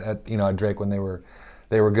games at Drake when they were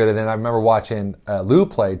good. And then I remember watching Lou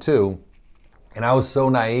play too. And I was so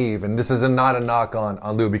naive, and this is not a knock on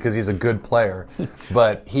Lou because he's a good player,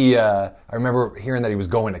 but I remember hearing that he was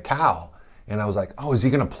going to Cal, and I was like, oh, is he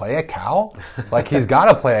going to play at Cal? Like, he's got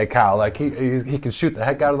to play at Cal. Like, he can shoot the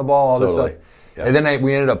heck out of the ball, all this stuff. Yep. And then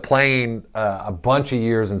we ended up playing a bunch of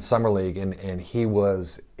years in summer league, and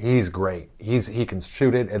he's great. He can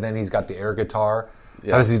shoot it, and then he's got the air guitar.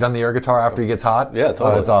 Yeah. Has he done the air guitar after he gets hot? Yeah,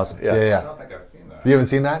 totally. Oh, that's awesome. Yeah. I don't think I've seen that. You haven't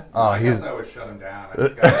seen that? Oh, I guess I always shut him down. I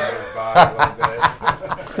just got to move by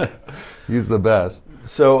a little bit. He's the best.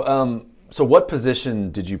 So what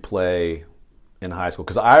position did you play in high school?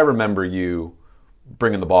 Because I remember you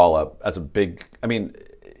bringing the ball up as a big. I mean,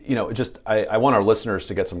 I want our listeners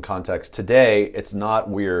to get some context. Today, it's not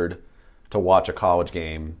weird to watch a college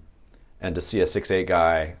game and to see a 6'8"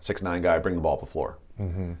 guy, 6'9" guy bring the ball up the floor.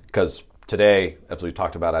 Because today, as we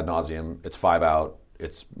talked about ad nauseum, it's 5 out.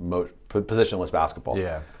 It's positionless basketball.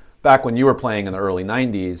 Yeah. Back when you were playing in the early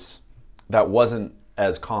 90s, that wasn't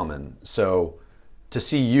as common. So to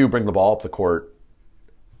see you bring the ball up the court,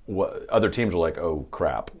 other teams were like, oh,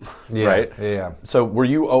 crap. Yeah, right? Yeah. So were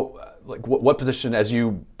you, what position as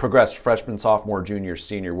you progressed, freshman, sophomore, junior,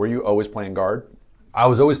 senior, were you always playing guard? I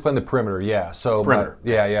was always playing the perimeter, yeah. So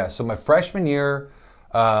Perimeter. So my freshman year,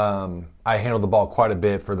 I handled the ball quite a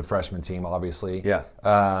bit for the freshman team, obviously. Yeah.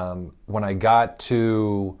 When I got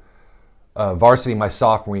to varsity my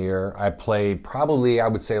sophomore year, I played probably, I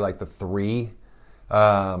would say, like the 3.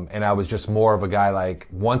 And I was just more of a guy, like,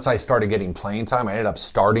 once I started getting playing time, I ended up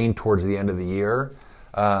starting towards the end of the year.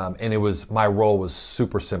 And my role was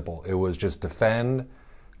super simple. It was just defend,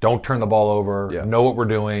 don't turn the ball over, know what we're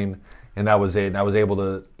doing. And that was it. And I was able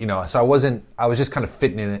to, so I was just kind of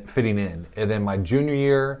fitting in. And then my junior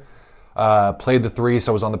year, played the 3,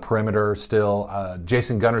 so I was on the perimeter still.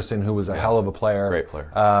 Jason Gunnarsson, who was a hell of a player. Great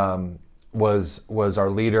player. Was our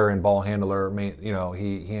leader and ball handler.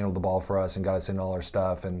 He handled the ball for us and got us in all our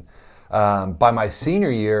stuff. And by my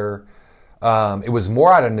senior year, it was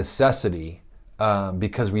more out of necessity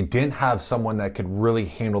because we didn't have someone that could really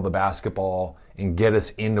handle the basketball and get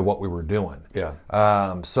us into what we were doing. Yeah.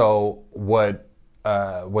 So what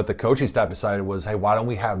the coaching staff decided was, hey, why don't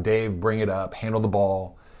we have Dave bring it up, handle the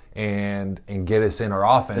ball, and get us in our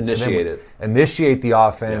offense. Initiate the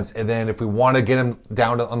offense, and then if we want to get him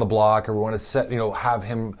down on the block, or we want to have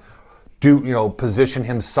him do, position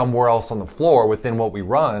him somewhere else on the floor within what we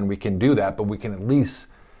run, we can do that. But he can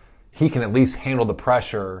at least handle the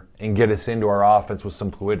pressure and get us into our offense with some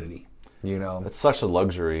fluidity. It's such a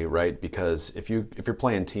luxury, right? Because if you're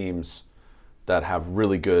playing teams that have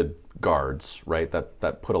really good guards, right,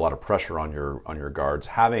 that put a lot of pressure on your guards,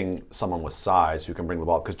 having someone with size who can bring the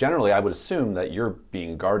ball, because generally I would assume that you're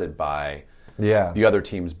being guarded by the other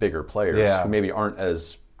team's bigger players who maybe aren't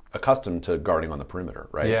as accustomed to guarding on the perimeter,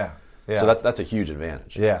 right? Yeah. So that's a huge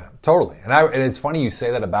advantage. Yeah, totally. And it's funny you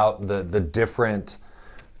say that about the different,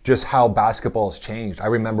 just how basketball has changed. I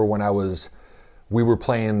remember when we were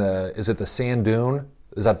playing is it the Sand Dune?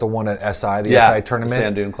 Is that the one at SI, the SI tournament?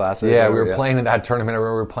 Sand Dune Classic. Yeah, we were playing in that tournament. I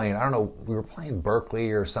remember we were playing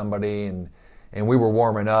Berkeley or somebody, and we were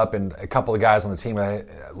warming up, and a couple of guys on the team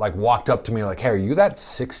walked up to me like, hey, are you that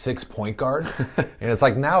 6'6" point guard? And it's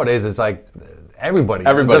like, nowadays it's like everybody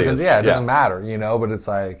is. Yeah, it doesn't matter, but it's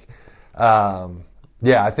like, I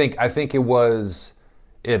think it was,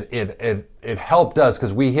 it helped us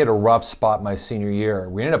because we hit a rough spot my senior year.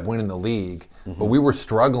 We ended up winning the league, but we were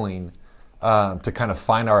struggling to kind of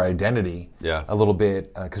find our identity a little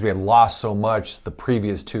bit because we had lost so much the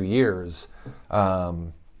previous 2 years.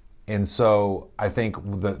 And so I think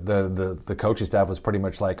the coaching staff was pretty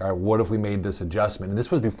much like, all right, what if we made this adjustment? And this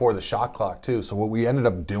was before the shot clock too. So what we ended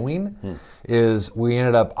up doing is I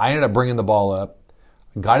ended up bringing the ball up,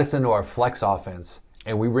 got us into our flex offense,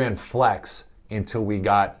 and we ran flex until we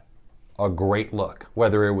got a great look,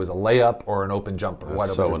 whether it was a layup or an open jumper.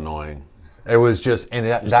 That's so annoying. It was just, and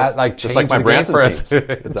that changed like my the game Branson for us. teams.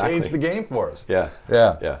 It changed the game for us. Yeah.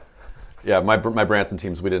 My Branson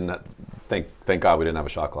teams, we didn't. Thank God we didn't have a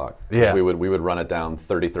shot clock. Yeah. We would run it down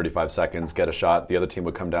 30, 35 seconds, get a shot. The other team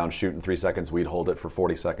would come down, shoot in 3 seconds. We'd hold it for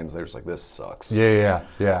 40 seconds. They were just like, this sucks. Yeah.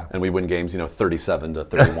 And we win games,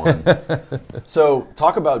 37-31. So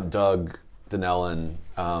talk about Doug Donnellan.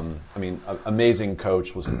 Amazing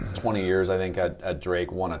coach. Was 20 years, I think, at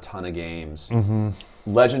Drake. Won a ton of games.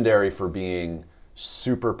 Legendary for being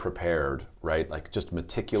super prepared, right? Like just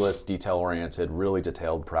meticulous, detail-oriented, really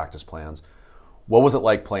detailed practice plans. What was it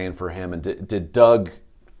like playing for him? And did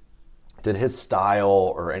his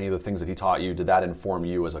style or any of the things that he taught you, did that inform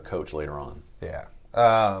you as a coach later on? Yeah.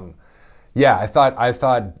 I thought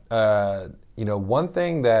one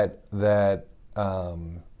thing that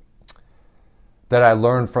I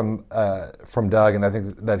learned from Doug, and I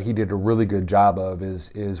think that he did a really good job of,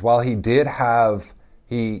 is while he did have,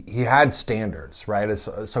 he had standards, right?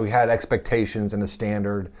 So he had expectations and a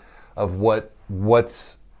standard of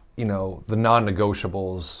what's the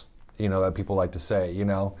non-negotiables, that people like to say,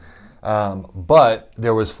 but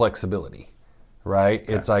there was flexibility, right?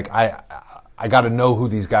 Okay. It's like I got to know who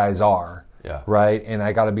these guys are, right? And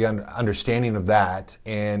I got to be understanding of that.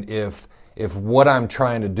 And if what I'm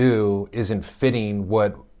trying to do isn't fitting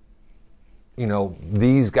what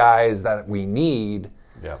these guys that we need,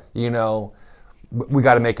 we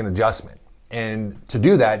got to make an adjustment. to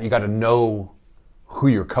do that, you got to know who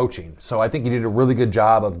you're coaching. So I think he did a really good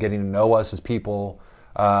job of getting to know us as people.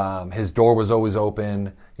 His door was always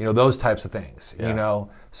open, those types of things,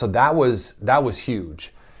 So that was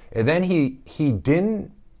huge. And then he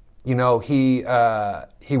didn't, he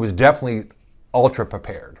was definitely ultra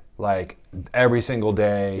prepared, like every single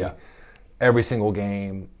day, every single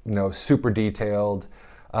game, super detailed.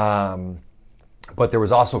 But there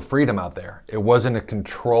was also freedom out there. It wasn't a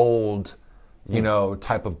controlled,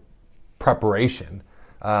 type of preparation.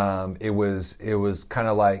 It was kind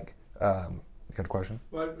of like. You got a question?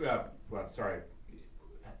 Well, sorry.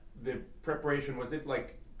 The preparation, was it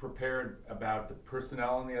like prepared about the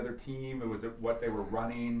personnel on the other team? Or was it what they were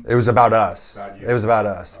running? It was about us. About you. It was about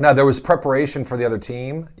us. Now, there was preparation for the other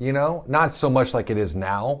team, not so much like it is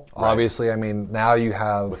now. Right. Obviously, I mean, now you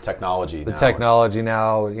have... With technology the technology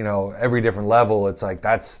now, every different level, it's like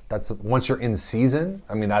that's once you're in season,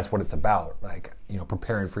 I mean, that's what it's about, like,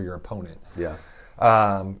 preparing for your opponent. Yeah.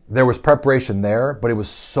 There was preparation there, but it was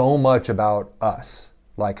so much about us,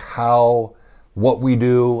 like what we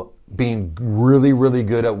do, being really, really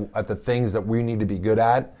good at the things that we need to be good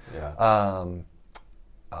at,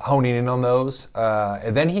 honing in on those.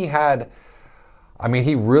 And then he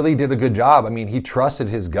really did a good job. I mean, he trusted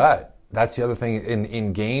his gut. That's the other thing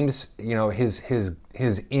in games.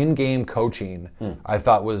 His in-game coaching, I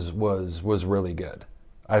thought was really good.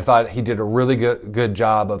 I thought he did a really good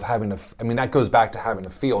job of that goes back to having a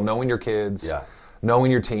feel, knowing your kids, knowing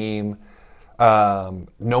your team,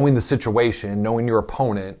 knowing the situation, knowing your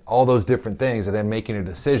opponent, all those different things, and then making a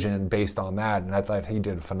decision based on that. And I thought he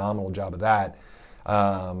did a phenomenal job of that.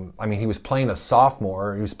 He was playing a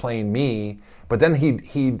sophomore, he was playing me, but then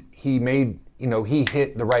he made, he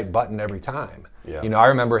hit the right button every time. Yeah. I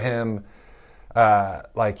remember him,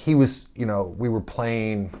 he was, we were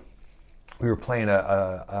playing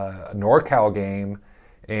a NorCal game,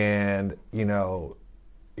 and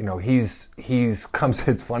he's comes.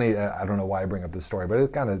 It's funny. I don't know why I bring up this story, but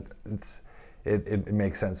it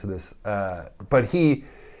makes sense to this. But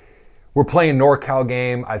we're playing NorCal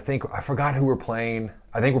game. I forgot who we're playing.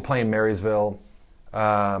 I think we're playing Marysville,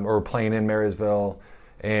 or we're playing in Marysville,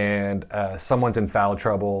 and someone's in foul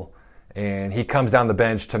trouble. And he comes down the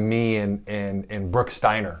bench to me and Brooke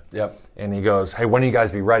Steiner. Yep. And he goes, "Hey, when do you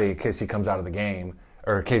guys be ready in case he comes out of the game,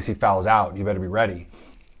 or in case he fouls out? You better be ready."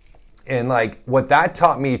 And what that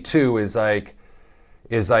taught me too is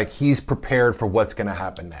he's prepared for what's going to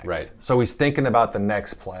happen next. Right. So he's thinking about the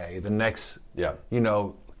next play, the next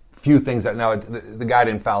few things that now the guy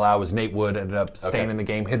didn't foul out was Nate Wood, ended up staying in the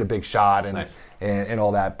game, hit a big shot and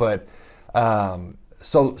all that, but.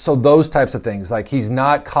 So those types of things, like he's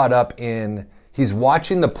not caught up he's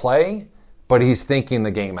watching the play, but he's thinking the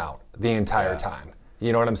game out the entire time.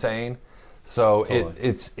 You know what I'm saying? So totally.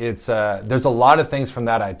 It's there's a lot of things from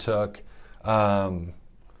that I took, and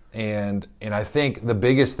I think the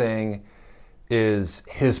biggest thing is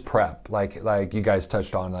his prep, like you guys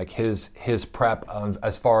touched on, like his prep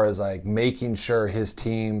as far as like making sure his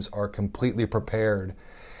teams are completely prepared,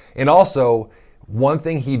 and also one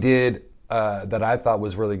thing he did. That I thought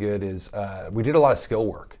was really good is we did a lot of skill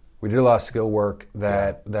work. We did a lot of skill work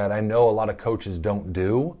that I know a lot of coaches don't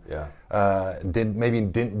do. Yeah.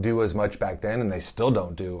 Didn't do as much back then, and they still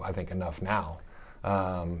don't do, I think, enough now.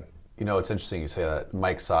 It's interesting you say that.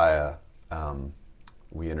 Mike Saya,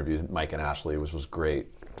 we interviewed Mike and Ashley, which was great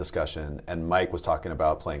discussion, and Mike was talking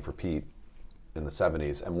about playing for Pete in the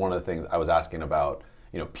 70s, and one of the things I was asking about,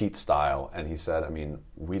 Pete's style, and he said,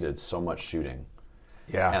 we did so much shooting.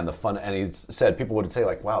 Yeah. And and he said people would say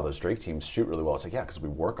like, wow, those Drake teams shoot really well. It's like, yeah, because we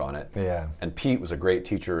work on it. Yeah. And Pete was a great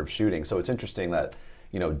teacher of shooting. So it's interesting that,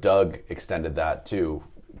 Doug extended that too,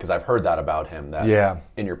 because I've heard that about him, that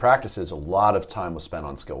in your practices, a lot of time was spent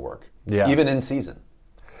on skill work. Yeah. Even in season,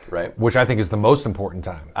 right? Which I think is the most important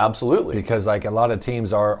time. Absolutely. Because like a lot of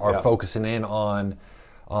teams are focusing in on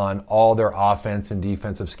all their offense and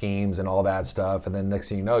defensive schemes and all that stuff. And then next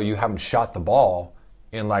thing you know, you haven't shot the ball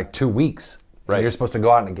in like 2 weeks. Right. And you're supposed to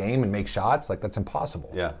go out in a game and make shots. Like, that's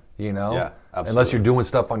impossible. Yeah. Yeah, absolutely. Unless you're doing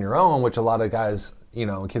stuff on your own, which a lot of guys,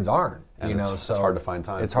 kids aren't. And it's hard to find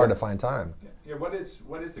time. It's hard to find time. Yeah. What is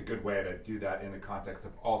a good way to do that in the context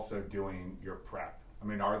of also doing your prep?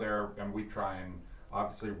 We try and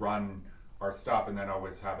obviously run our stuff and then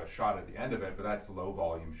always have a shot at the end of it, but that's low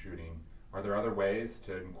volume shooting. Are there other ways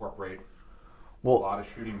to incorporate a lot of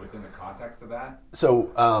shooting within the context of that?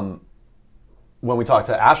 So, when we talked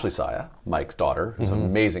to Ashley Saya, Mike's daughter, who's an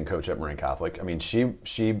amazing coach at Marin Catholic,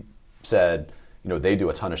 she said, they do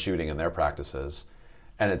a ton of shooting in their practices,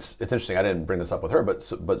 and it's interesting. I didn't bring this up with her, but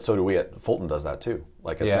so do we at Fulton. Does that too?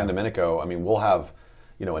 Like at San Domenico, we'll have,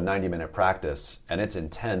 a 90-minute practice, and it's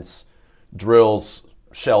intense drills,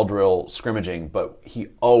 shell drill, scrimmaging, but he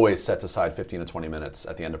always sets aside 15 to 20 minutes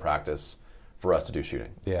at the end of practice for us to do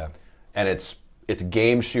shooting. Yeah. And it's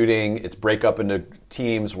game shooting, it's break up into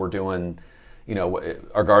teams. We're doing,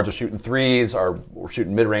 our guards are shooting threes, we're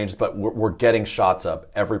shooting mid-range, but we're getting shots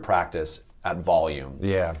up every practice at volume.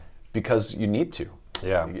 Yeah. Because you need to.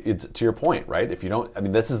 Yeah. It's to your point, right? If you don't,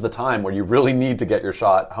 this is the time where you really need to get your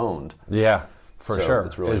shot honed. Yeah, for So sure.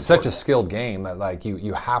 it's really such a important. skilled game that like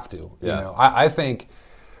you have to. Yeah. I think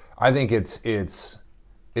it's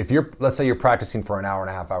if let's say you're practicing for an hour and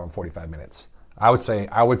a half, hour and 45 minutes. I would say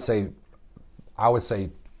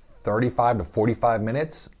 35 to 45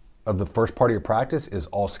 minutes of the first part of your practice is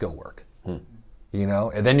all skill work. And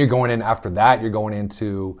then you're going in after that. You're going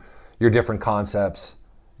into your different concepts.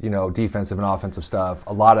 Defensive and offensive stuff.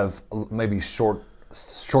 A lot of maybe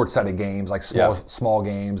short-sighted games, like small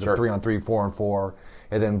games, Sure. of 3-on-3, 4-on-4,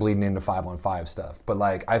 and then bleeding into 5-on-5 stuff. But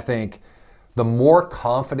like I think the more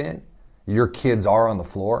confident your kids are on the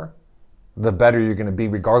floor, the better you're going to be,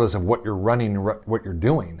 regardless of what you're running and what you're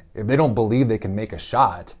doing. If they don't believe they can make a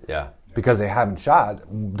shot, because they haven't shot,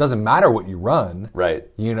 doesn't matter what you run, Right.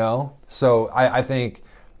 So I think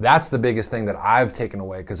that's the biggest thing that I've taken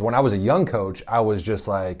away. Because when I was a young coach, I was just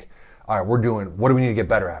like, all right, what do we need to get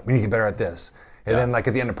better at? We need to get better at this. And then like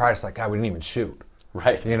at the end of practice, like, God, we didn't even shoot.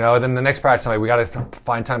 Right. And then the next practice, I'm like, we got to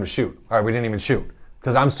find time to shoot. All right, we didn't even shoot.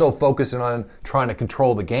 Because I'm so focused on trying to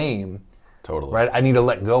control the game. Totally. Right? I need to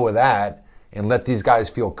let go of that and let these guys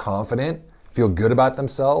feel confident, feel good about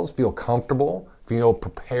themselves, feel comfortable, feel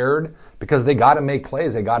prepared, because they got to make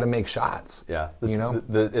plays. They got to make shots. Yeah.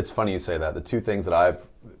 It's funny you say that. The two things that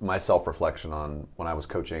my self-reflection on when I was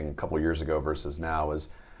coaching a couple years ago versus now is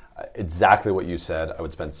exactly what you said. I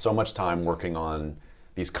would spend so much time working on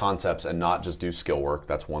these concepts and not just do skill work.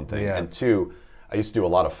 That's one thing. Yeah. And two, I used to do a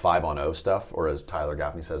lot of 5-on-0 stuff, or as Tyler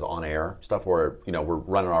Gaffney says, on-air stuff, where we're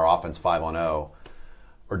running our offense 5-on-0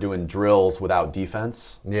 or doing drills without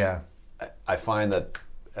defense. Yeah. I find that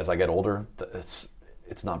as I get older, it's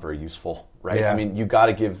not very useful, right? Yeah. You got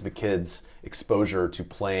to give the kids exposure to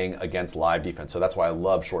playing against live defense. So that's why I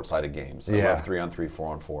love short-sided games. I love 3-on-3,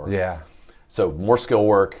 4-on-4. Yeah. So more skill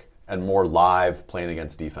work and more live playing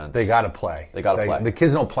against defense. They got to play. They got to play. The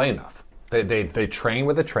kids don't play enough. They train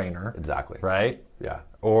with a trainer. Exactly. Right? Yeah.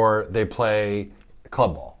 Or they play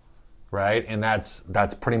club ball, right? And that's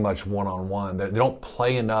pretty much one-on-one. They don't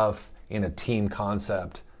play enough in a team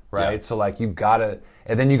concept, right? Yeah. So like you gotta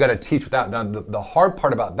teach without. Now the hard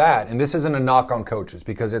part about that, and this isn't a knock on coaches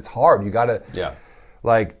because it's hard. You gotta,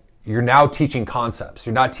 like you're now teaching concepts.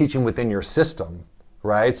 You're not teaching within your system,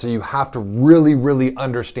 right? So you have to really, really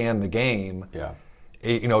understand the game. Yeah.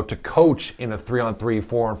 To coach in a 3-on-3,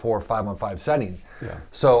 4-on-4, 5-on-5 setting. Yeah.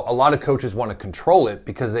 So a lot of coaches want to control it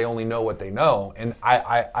because they only know what they know. And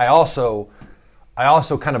I also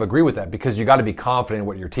kind of agree with that, because you got to be confident in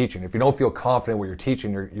what you're teaching. If you don't feel confident in what you're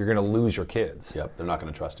teaching, you're going to lose your kids. Yep. They're not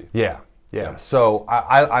going to trust you. Yeah. So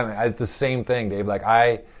I it's the same thing, Dave. Like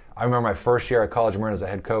I remember my first year at College of Marin as a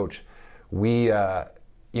head coach. I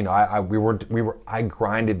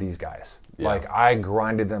grinded these guys. Yeah. Like I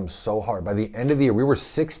grinded them so hard. By the end of the year, we were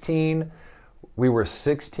 16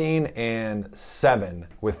 and 7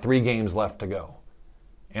 with 3 games left to go.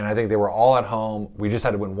 And I think they were all at home. We just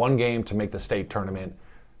had to win 1 game to make the state tournament.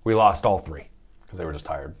 We lost all 3 Because they were just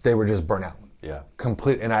tired. They were just burnt out. Yeah.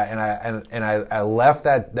 Complete. And I left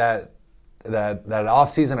that off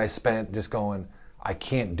season I spent just going, I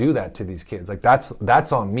can't do that to these kids. Like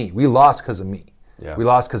that's on me. We lost because of me. Yeah. We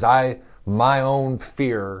lost because my own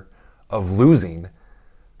fear of losing,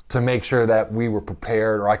 to make sure that we were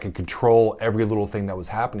prepared, or I could control every little thing that was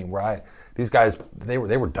happening. These guys, they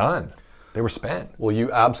were done. They were spent. Well,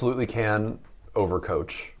 you absolutely can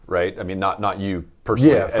overcoach, right? Not you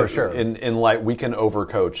personally. Yeah, for sure. In light, we can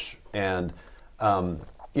overcoach, and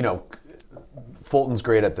Fulton's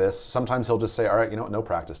great at this. Sometimes he'll just say, "All right, no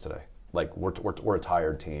practice today. Like we're a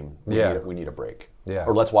tired team. We need a break. Yeah.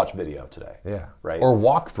 Or let's watch video today. Yeah. Right. Or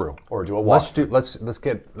walk through. Or do a walk. Let's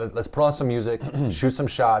put on some music, shoot some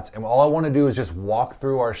shots, and all I want to do is just walk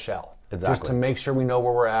through our shell. Exactly. Just to make sure we know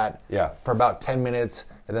where we're at. Yeah. For about 10 minutes,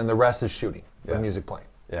 and then the rest is shooting with music playing.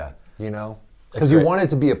 Yeah. Because you want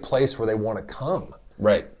it to be a place where they want to come.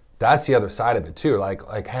 Right. That's the other side of it too. Like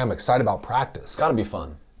hey, I'm excited about practice. It's got to be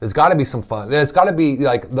fun. There's got to be some fun. It's got to be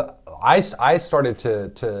like I started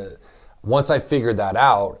to once I figured that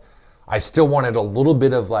out, I still wanted a little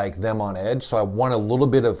bit of like them on edge. So I want a little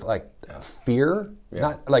bit of like fear,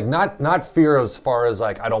 not fear as far as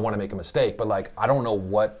like I don't want to make a mistake, but like I don't know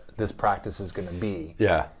what this practice is going to be.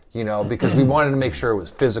 Yeah. Because we wanted to make sure it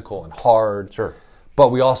was physical and hard. Sure. but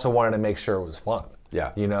we also wanted to make sure it was fun.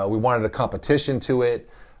 Yeah. You know, we wanted a competition to it,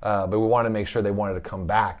 but we wanted to make sure they wanted to come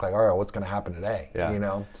back. Like, all right, what's going to happen today? Yeah. You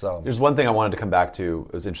know, so. There's one thing I wanted to come back to.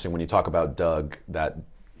 It was interesting when you talk about Doug, that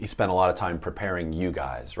he spent a lot of time preparing you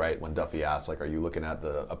guys, right? When Duffy asked, like, are you looking at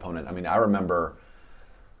the opponent? I mean, I remember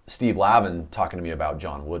Steve Lavin talking to me about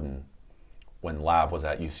John Wooden when Lav was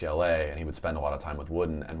at UCLA, and he would spend a lot of time with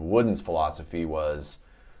Wooden. And Wooden's philosophy was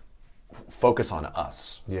focus on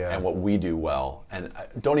us and what we do well. And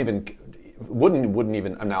Wooden wouldn't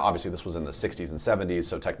even, now obviously this was in the 60s and 70s,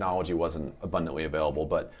 so technology wasn't abundantly available,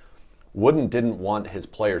 but Wooden didn't want his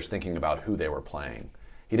players thinking about who they were playing.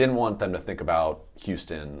 He didn't want them to think about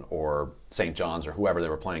Houston or St. John's or whoever they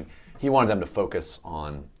were playing. He wanted them to focus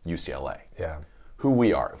on UCLA. Yeah. Who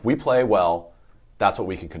we are. If we play well, that's what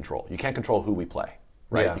we can control. You can't control who we play,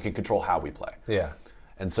 right? Yeah. You can control how we play. Yeah.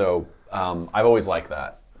 And so I've always liked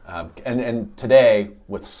that. And today,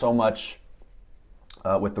 with so much,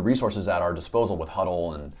 with the resources at our disposal with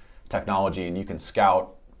Huddle and technology, and you can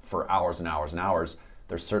scout for hours and hours and hours,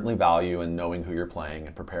 there's certainly value in knowing who you're playing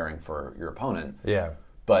and preparing for your opponent. Yeah.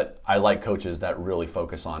 But I like coaches that really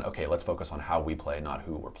focus on, okay, let's focus on how we play, not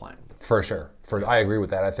who we're playing. For sure. I agree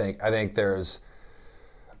with that. I think there's,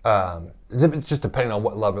 just depending on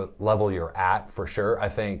what level you're at, for sure. I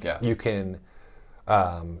think you can,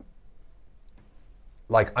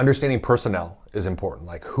 like, understanding personnel is important.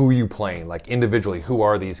 Like, who you playing, like, individually, who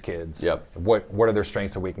are these kids? Yep. What are their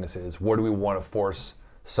strengths and weaknesses? What do we want to force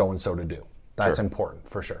so-and-so to do? That's important,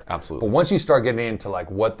 for sure. Absolutely. But once you start getting into,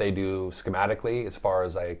 like, what they do schematically, as far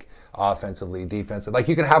as, like, offensively, defensive, like,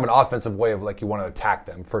 you can have an offensive way of, like, you want to attack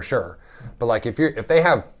them, for sure. But, like, if they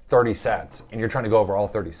have 30 sets and you're trying to go over all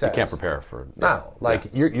 30 sets, You can't prepare for no.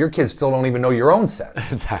 Like, your kids still don't even know your own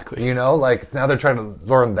sets. Exactly. You know, like, now they're trying to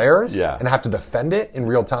learn theirs Yeah. and have to defend it in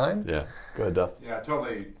real time. Yeah. Go ahead, Duff. Yeah,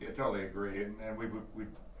 totally agree. And we've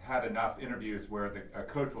had enough interviews where a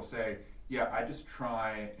coach will say, yeah, I just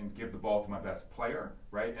try and give the ball to my best player,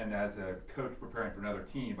 right? And as a coach preparing for another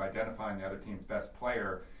team, identifying the other team's best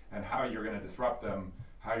player and how you're going to disrupt them,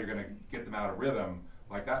 how you're going to get them out of rhythm,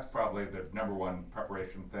 like, that's probably the number one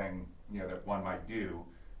preparation thing, that one might do,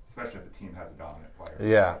 especially if the team has a dominant player.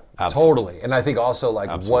 Yeah, Absolutely. totally. And I think also, like,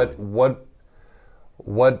 Absolutely.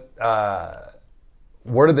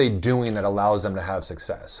 what are they doing that allows them to have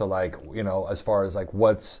success? So, like, as far as, like,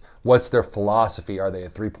 what's their philosophy? Are they a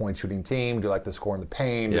 3-point shooting team? Do they like to score in the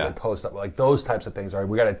paint? Do Yeah. they post up? Like, those types of things. All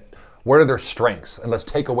right, what are their strengths? And let's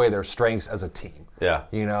take away their strengths as a team. Yeah.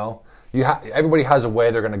 Everybody has a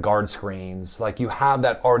way they're going to guard screens. Like, you have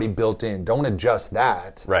that already built in. Don't adjust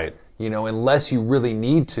that. Right. Unless you really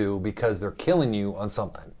need to, because they're killing you on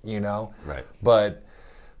something. Right. But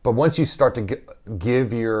once you start to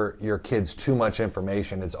give your kids too much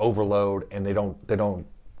information, it's overload, and they don't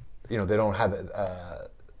have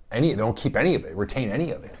they don't keep any of it, retain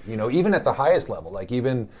any of it. Even at the highest level, like,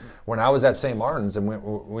 even when I was at St. Martin's, and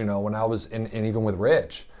when I was and even with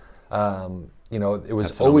Rich, it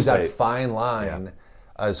was always that fine line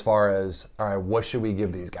as far as, all right, what should we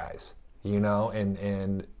give these guys?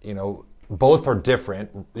 And both are different.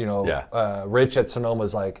 Rich at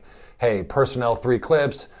Sonoma's like, hey, personnel 3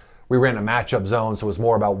 clips. We ran a matchup zone, so it was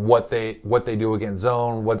more about what they do against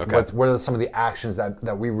zone. What are some of the actions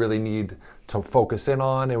that we really need to focus in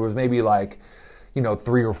on? It was maybe like,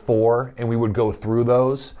 3 or 4, and we would go through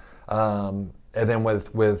those. And then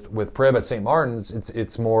with Prib at St. Martin's,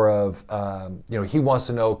 it's more of he wants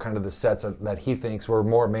to know kind of the sets that he thinks were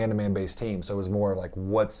more man-to-man based teams. So it was more of like,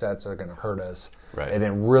 what sets are going to hurt us, right. And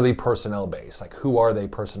then really personnel based, like, who are they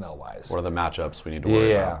personnel wise? What are the matchups we need to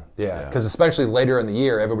worry about? Yeah. Because especially later in the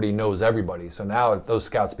year, everybody knows everybody. So now those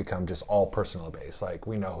scouts become just all personnel based. Like,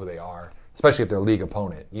 we know who they are, especially if they're a league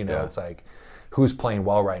opponent. It's like, who's playing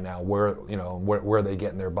well right now? Where are they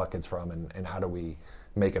getting their buckets from, and how do we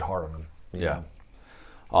make it hard on them? Yeah.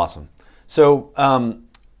 Awesome. So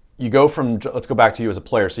you go from, let's go back to you as a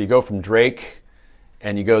player. So you go from Drake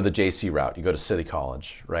and you go the JC route. You go to City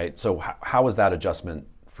College, right? So how was that adjustment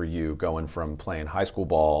for you, going from playing high school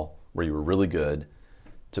ball where you were really good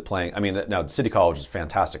to playing, now City College is a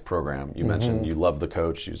fantastic program. You mentioned you love the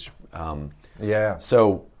coach.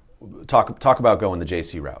 So talk about going the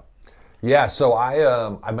JC route. Yeah, so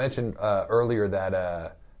I mentioned earlier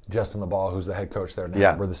that Justin LeBall, who's the head coach there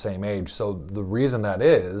now, we're the same age. So the reason that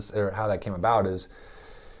is, or how that came about, is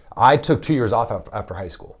I took 2 years off after high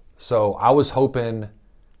school. So I was hoping,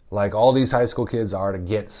 like all these high school kids are, to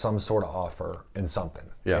get some sort of offer in something.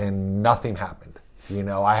 Yeah. And nothing happened.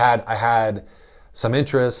 I had some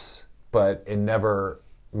interests, but it never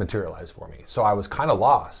materialize for me. So I was kind of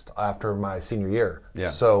lost after my senior year. Yeah.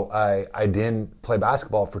 So I didn't play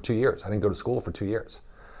basketball for 2 years. I didn't go to school for 2 years.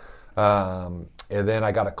 And then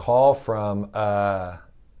I got a call from,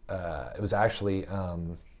 it was actually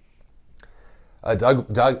Doug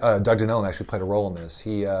Donnellan actually played a role in this.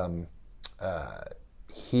 He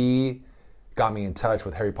got me in touch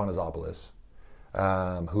with Harry Panizopoulos,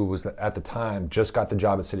 who was at the time just got the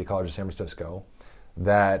job at City College of San Francisco,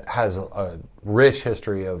 that has a rich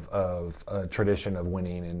history of a tradition of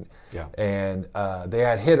winning, and they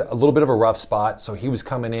had hit a little bit of a rough spot. So he was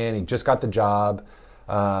coming in, he just got the job,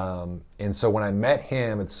 and so when I met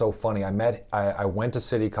him, it's so funny. I went to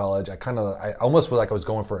City College. I almost was like I was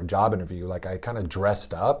going for a job interview. Like I kind of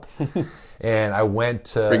dressed up, and I went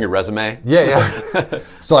to Bring your resume. Yeah.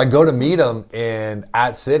 So I go to meet him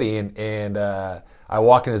at City, and I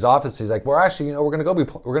walk in his office. He's like, "Well, actually, we're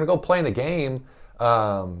gonna go play in a game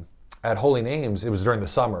at Holy Names." It was during the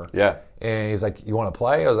summer. Yeah. And he's like, "You want to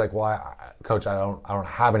play?" I was like, "Well, Coach, I don't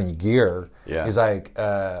have any gear." Yeah. He's like,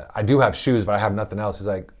 "I do have shoes, but I have nothing else." He's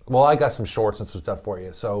like, "Well, I got some shorts and some stuff for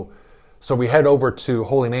you." So we head over to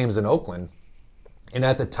Holy Names in Oakland, and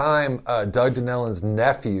at the time, Doug Donnellan's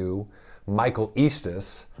nephew, Michael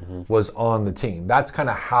Eastis, was on the team. That's kind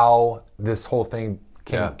of how this whole thing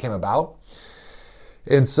came about.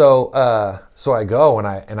 And so I go and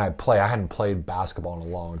I play. I hadn't played basketball in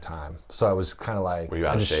a long time, so I was kind of like, Were you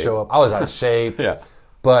out of shape? show up. I was out of shape. Yeah.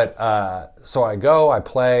 But so I go, I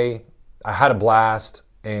play. I had a blast,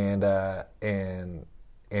 and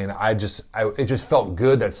it just felt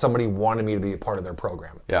good that somebody wanted me to be a part of their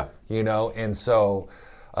program. Yeah. And so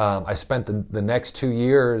I spent the next 2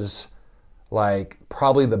 years, like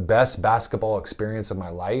probably the best basketball experience of my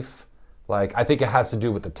life. Like, I think it has to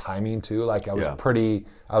do with the timing too. Like I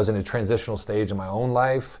was in a transitional stage in my own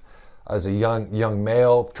life as a young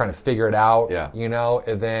male trying to figure it out,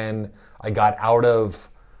 and then I got out of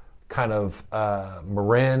kind of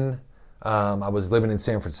Marin. I was living in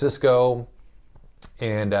San Francisco,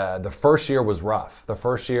 and the first year was rough. The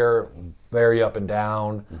first year, very up and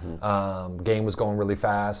down. Game was going really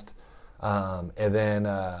fast. And then,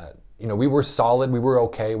 we were solid. We were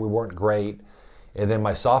okay. We weren't great. And then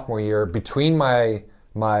my sophomore year, between my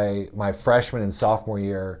freshman and sophomore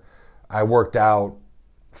year, I worked out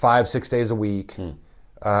 5-6 days a week,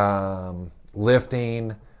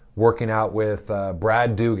 lifting, working out with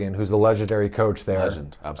Brad Dugan, who's the legendary coach there.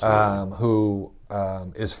 Legend, absolutely. Who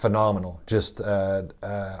is phenomenal. Just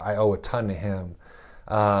I owe a ton to him.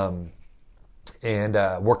 And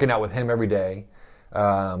working out with him every day.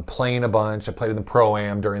 Playing a bunch. I played in the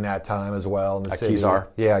Pro-Am during that time as well in the city. Kezar.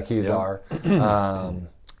 Yeah, Kezar.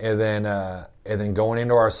 And then going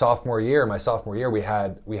into our sophomore year, we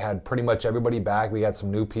had pretty much everybody back. We had some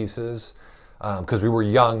new pieces because we were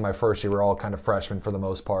young. My first year, we were all kind of freshmen for the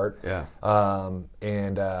most part. Yeah.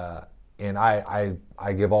 And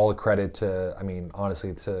I give all the credit to,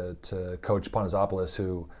 honestly, to Coach Panizopoulos,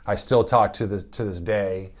 who I still talk to this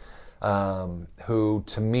day, who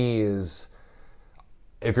to me is,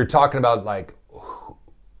 if you're talking about like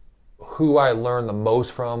who I learned the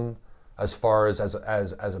most from as far as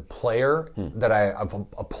a player that I've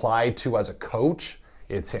applied to as a coach,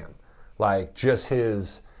 it's him. Like just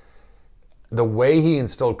the way he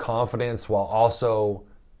instilled confidence while also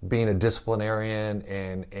being a disciplinarian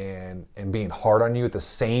and being hard on you at the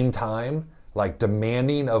same time, like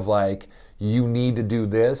demanding of like, you need to do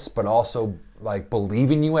this, but also like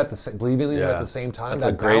believing you at the same time.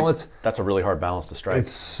 That's balance. That's a really hard balance to strike.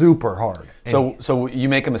 It's super hard. So you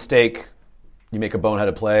make a mistake, you make a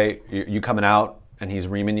boneheaded play, you coming out and he's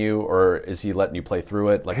reaming you, or is he letting you play through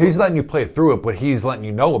it? Like he's letting you play through it, but he's letting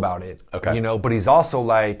you know about it. Okay. But he's also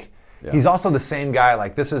like he's also the same guy.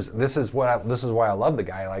 Like this is why I love the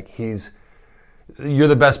guy. Like you're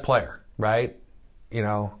the best player, right?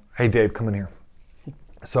 Hey Dave, come in here.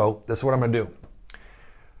 So this is what I'm gonna do.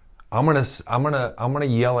 I'm gonna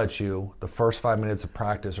yell at you the first 5 minutes of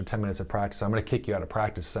practice or 10 minutes of practice. I'm gonna kick you out of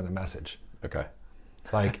practice, send a message. Okay.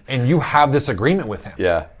 And you have this agreement with him.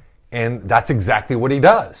 Yeah. And that's exactly what he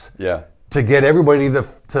does. Yeah. To get everybody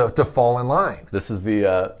to fall in line. This is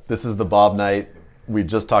the Bob Knight. We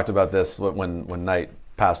just talked about this when Knight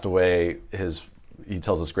passed away. He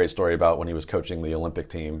tells this great story about when he was coaching the Olympic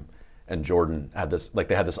team, and Jordan had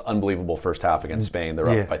they had this unbelievable first half against Spain. They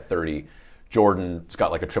were up by 30. Jordan's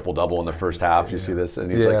got like a triple-double in the first half. You see this?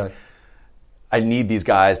 And he's like, I need these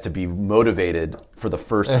guys to be motivated for the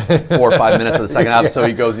first 4 or 5 minutes of the second half. So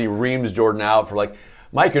he goes and he reams Jordan out for like,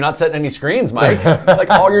 Mike, you're not setting any screens, Mike. Like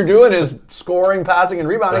all you're doing is scoring, passing, and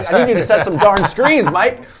rebounding. I need you to set some darn screens,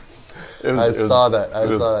 Mike. I saw that. I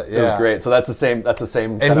saw that. Yeah. It was great. So that's the same. And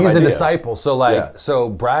kind of he's a idea. disciple. So so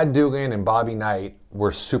Brad Dugan and Bobby Knight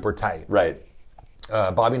were super tight. Right.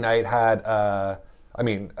 Bobby Knight had,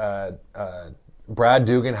 Brad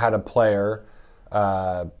Dugan had a player.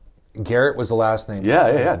 Garrett was the last name.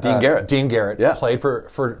 Yeah. Dean Garrett. Dean Garrett played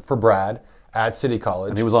for Brad at City College.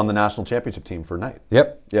 And he was on the national championship team for Knight.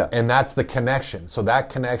 Yep. Yeah. And that's the connection. So that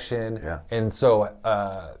connection. Yeah. And so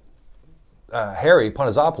Harry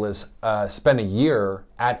Panazopoulos spent a year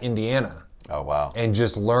at Indiana. Oh, wow. And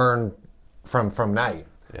just learned from Knight.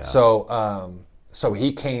 Yeah. So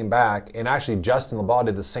he came back, and actually Justin LeBeau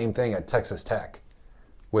did the same thing at Texas Tech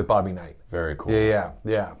with Bobby Knight. Very cool. Yeah.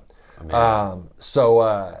 So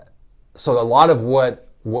a lot of what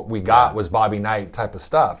we got was Bobby Knight type of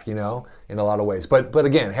stuff, in a lot of ways. But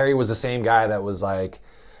again, Harry was the same guy that was like,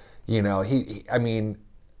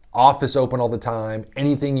 office open all the time,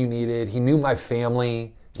 anything you needed. He knew my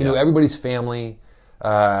family. He knew everybody's family,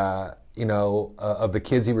 of the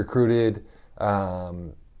kids he recruited.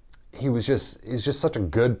 He's just such a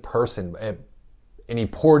good person. And he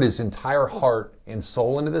poured his entire heart and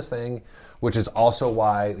soul into this thing, which is also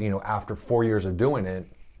why, after 4 years of doing it,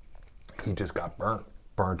 he just got burnt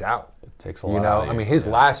out. It takes a lot out of you. His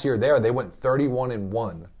last year there, they went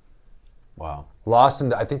 31-1. Wow. Lost I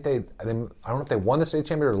don't know if they won the state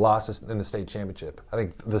championship or lost in the state championship. I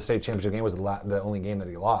think the state championship game was the only game that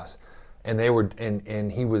he lost. And they were,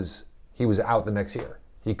 and he was out the next year.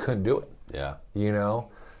 He couldn't do it. Yeah.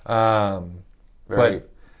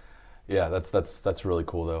 That's really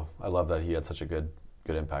cool though. I love that he had such a good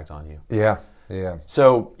impact on you. Yeah.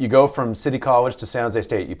 So you go from City College to San Jose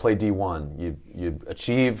State. You play D1. You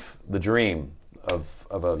achieve the dream of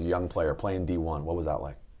a young player playing D1. What was that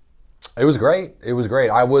like? It was great. I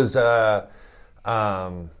was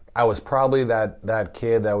probably that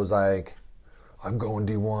kid that was like, I'm going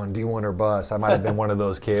D1 or bust. I might have been one of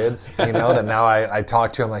those kids, that now I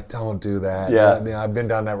talk to. I'm like, don't do that. Yeah. I've been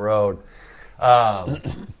down that road.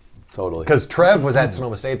 Totally. Because Trev was at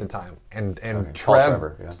Sonoma State at the time, and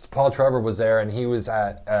Paul Trevor was there, and he was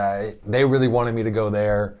at. They really wanted me to go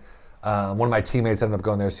there. One of my teammates ended up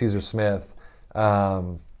going there, Caesar Smith. I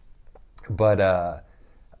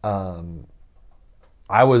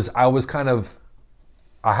was kind of.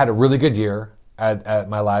 I had a really good year at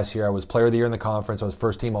my last year. I was Player of the Year in the conference. I was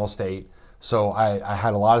first team All State, so I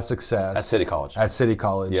had a lot of success at City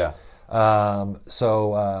College. Yeah.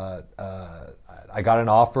 I got an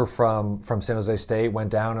offer from San Jose State, went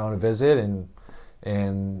down on a visit, and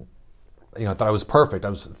thought I was perfect. I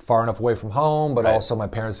was far enough away from home, but also my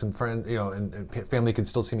parents and friends, and family could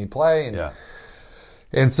still see me play.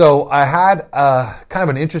 And so I had kind of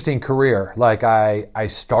an interesting career. Like I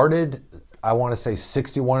started, I want to say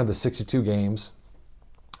 61 of the 62 games.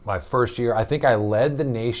 My first year, I think I led the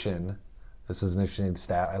nation. This is an interesting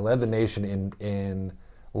stat. I led the nation in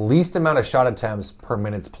least amount of shot attempts per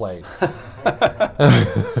minutes played.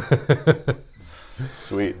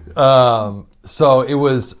 Sweet. So it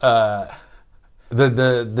was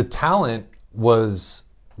the talent was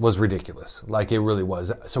ridiculous. Like it really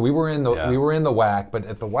was. So we were in the WAC, but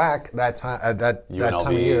at the WAC that time that time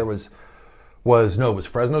of year was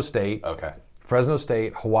Fresno State. Okay. Fresno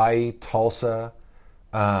State, Hawaii, Tulsa.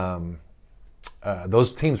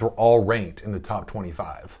 Those teams were all ranked in the top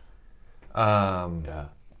 25. And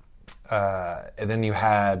then you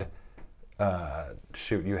had,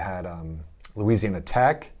 Louisiana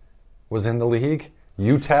Tech was in the league.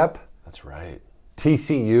 UTEP. That's right.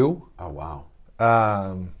 TCU. Oh wow.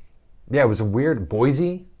 It was a weird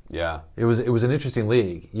Boise. Yeah. It was an interesting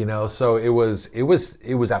league, So it was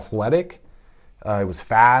athletic. It was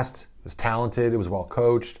fast. It was talented. It was well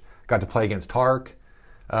coached. Got to play against Tark.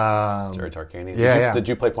 Jerry Tarkanian. Did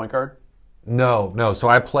you play point guard? No. So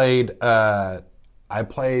I played kind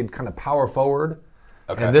of power forward.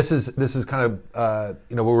 Okay. And this is kind of what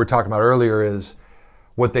we were talking about earlier is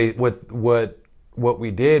what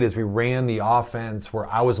we did is we ran the offense where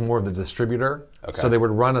I was more of the distributor. Okay. So they would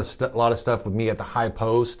run a lot of stuff with me at the high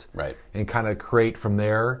post. Right. And kind of create from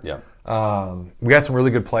there. Yeah. We had some really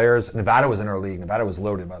good players. Nevada was in our league. Nevada was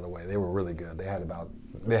loaded, by the way. They were really good. They had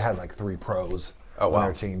like 3 pros on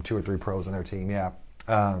their team, 2 or 3 pros on their team. Yeah.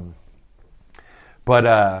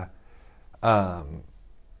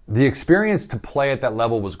 The experience to play at that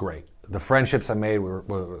level was great. The friendships I made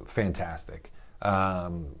were fantastic. We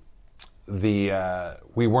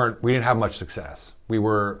didn't have much success. We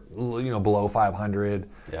were below 500.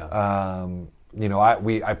 Yeah.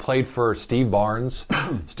 I played for Steve Barnes.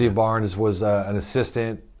 Steve Barnes was an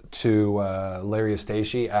assistant to Larry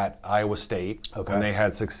Eustachy at Iowa State when they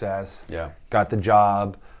had success. Yeah. Got the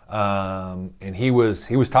job. And he was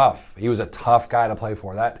tough. He was a tough guy to play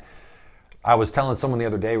for. That I was telling someone the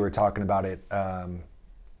other day, we were talking about it.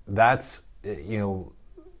 That's,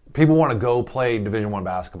 people want to go play Division I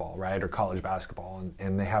basketball, right, or college basketball,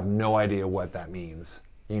 and they have no idea what that means.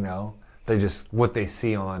 They just what they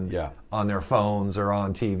see on their phones or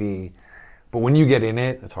on TV. But when you get in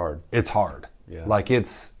it, it's hard. It's hard. Yeah. Like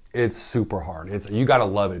it's super hard. You got to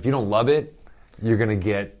love it. If you don't love it, you're gonna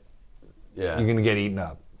get eaten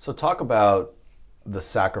up. So talk about the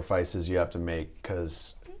sacrifices you have to make,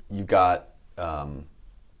 because you've got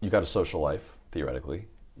a social life theoretically.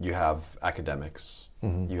 You have academics.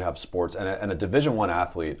 Mm-hmm. You have sports, and a Division I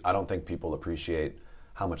athlete. I don't think people appreciate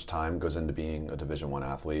how much time goes into being a Division I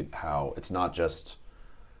athlete. How it's not just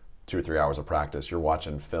 2 or 3 hours of practice. You're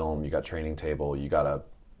watching film. You got training table. You got to,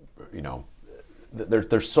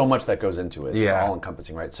 there's so much that goes into it. It's all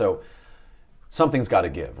encompassing, right? So something's got to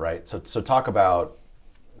give, right? So talk about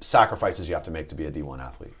sacrifices you have to make to be a D1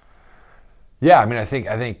 athlete. Yeah, I mean, I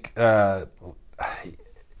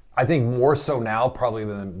think more so now probably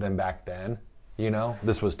than back then.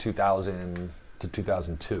 This was 2000 to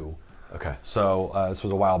 2002. Okay. So this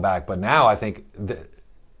was a while back, but now I think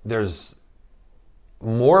there's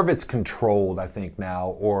more of it's controlled. I think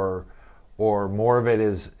now, or more of it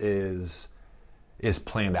is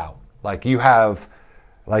planned out. Like you have,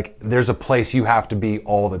 like there's a place you have to be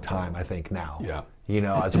all the time. I think now. Yeah.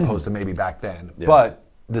 As opposed to maybe back then. Yeah. But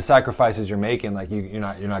the sacrifices you're making, like you're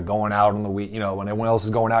not going out on the week. When everyone else is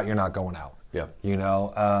going out, you're not going out. Yeah. You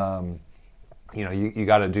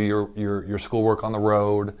got to do your schoolwork on the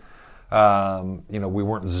road. We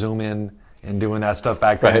weren't Zooming and doing that stuff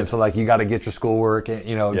back then. Right. So like you got to get your schoolwork,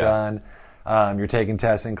 done. You're taking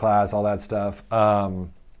tests in class, all that stuff. The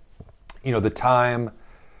time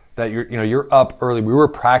that you're up early. We were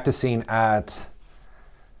practicing at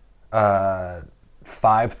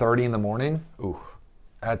 5:30 in the morning. Ooh.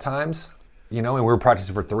 At times, and we were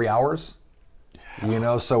practicing for 3 hours.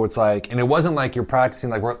 So it's like, and it wasn't like you're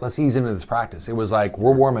practicing like let's ease into this practice. It was like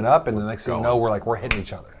we're warming up, and the next thing you know, we're hitting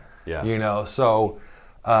each other. Yeah. So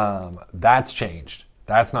that's changed.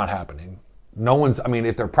 That's not happening. No one's. I mean,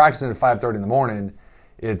 if they're practicing at 5:30 in the morning,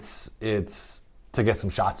 it's to get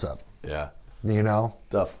some shots up. Yeah.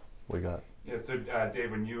 Duff, we got. Yeah. So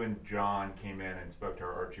Dave, when you and John came in and spoke to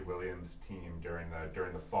our Archie Williams team during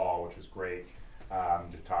the fall, which was great.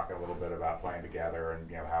 Just talking a little bit about playing together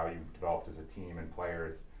and how you developed as a team and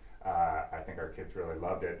players. I think our kids really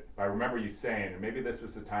loved it. But I remember you saying, and maybe this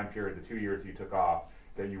was the time period, the 2 years you took off,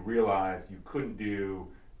 that you realized you couldn't do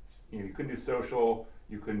social,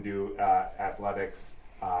 you couldn't do athletics,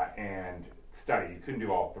 and study. You couldn't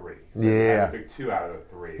do all three. So you had to pick 2 out of the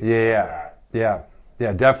 3. Yeah,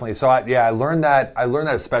 definitely. So I learned that.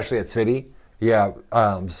 Especially at City. Yeah.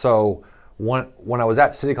 So. When I was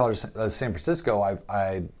at City College San Francisco,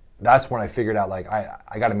 that's when I figured out like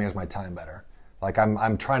I got to manage my time better. Like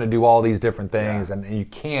I'm trying to do all these different things, and you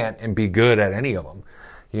can't and be good at any of them,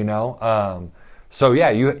 So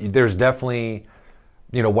there's definitely,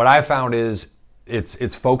 what I found is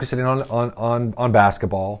it's focusing on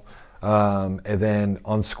basketball, and then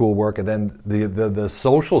on schoolwork, and then the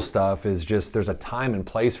social stuff is just there's a time and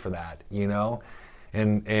place for that,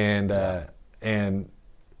 and.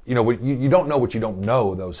 You don't know what you don't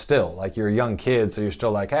know, though, still. Like, you're a young kid, so you're still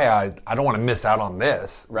like, hey, I don't want to miss out on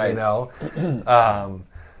this, right? But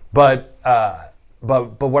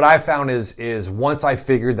what I found is once I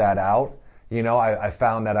figured that out, I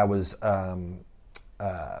found that I was,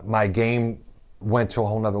 my game went to a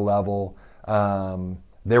whole nother level.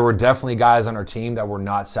 There were definitely guys on our team that were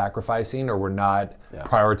not sacrificing or were not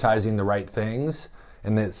prioritizing the right things,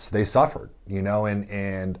 and they suffered,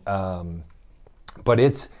 but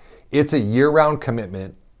it's a year-round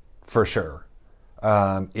commitment for sure.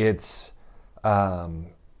 It's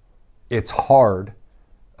hard.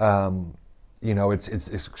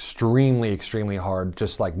 It's extremely, extremely hard,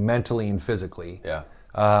 just like mentally and physically. Yeah.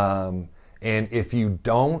 And if you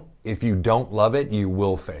don't love it, you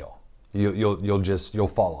will fail. You'll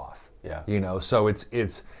fall off. Yeah. So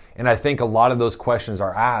it's and I think a lot of those questions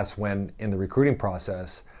are asked when in the recruiting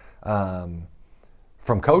process.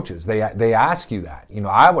 From coaches, they ask you that.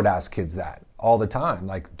 I would ask kids that all the time.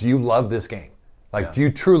 Like, do you love this game? Like, do you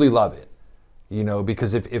truly love it?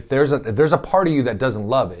 Because if there's a part of you that doesn't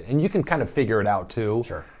love it, and you can kind of figure it out too.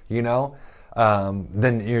 Sure.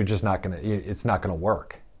 Then you're just not gonna. It's not gonna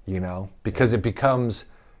work. Because it becomes.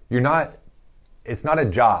 It's not a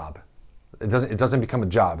job. It doesn't become a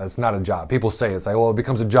job. That's not a job. People say it's like, well, it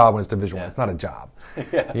becomes a job when it's Division I. It's not a job.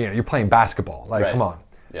 You're playing basketball. Like, come on.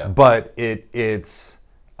 Yeah. But it's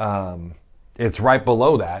right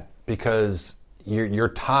below that because your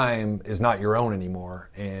time is not your own anymore,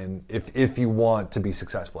 and if you want to be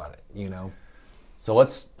successful at it, you know. So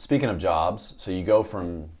speaking of jobs, so you go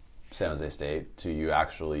from San Jose State to you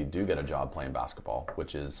actually do get a job playing basketball,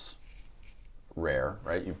 which is rare,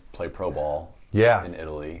 right? You play pro ball in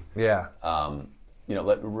Italy. Yeah.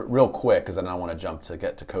 Real quick, because then I want to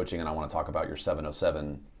get to coaching and I want to talk about your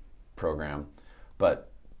 707 program.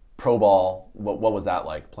 But pro ball, what was that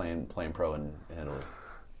like playing pro in Italy?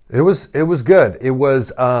 It was good. It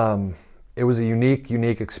was a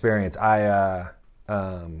unique experience. I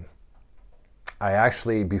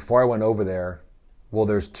actually, before I went over there, well,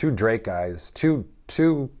 there's two Drake guys, two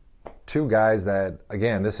guys that,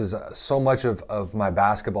 again, this is so much of my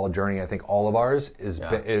basketball journey. I think all of ours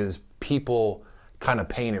is people kind of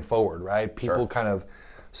paying it forward, right? People kind of.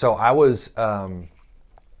 So I was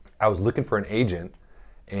looking for an agent,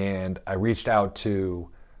 and I reached out to.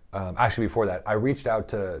 Actually, before that, I reached out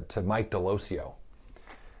to Mike Delosio.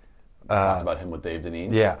 Talked about him with Dave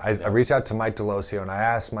Deneen. Yeah, I reached out to Mike Delosio, and I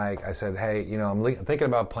asked Mike, I said, hey, I'm thinking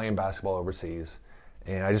about playing basketball overseas,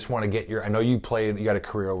 and I just want to get I know you got a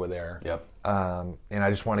career over there. Yep. And I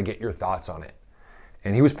just want to get your thoughts on it.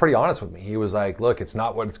 And he was pretty honest with me. He was like, look, it's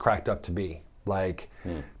not what it's cracked up to be. Like,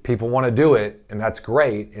 people want to do it, and that's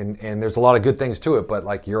great, and there's a lot of good things to it, but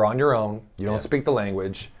like, you're on your own, you don't speak the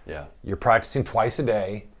language, you're practicing twice a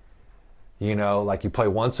day, like you play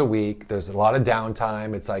once a week, there's a lot of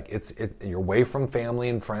downtime, it's like, you're away from family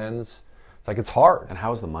and friends, it's like, it's hard. And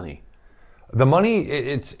how's the money? The money,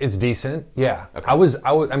 it's decent, yeah. Okay. I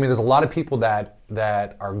mean, there's a lot of people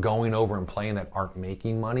that are going over and playing that aren't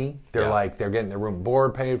making money. They're like, they're getting their room and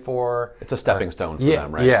board paid for. It's a stepping stone for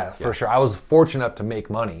them, right? Yeah, for sure. I was fortunate enough to make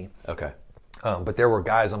money. Okay. But there were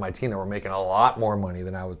guys on my team that were making a lot more money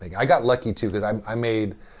than I was making. I got lucky too, because I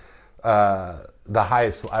made the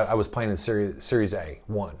highest. I was playing in Series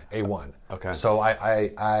A1. Okay. So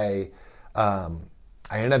I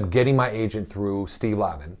ended up getting my agent through Steve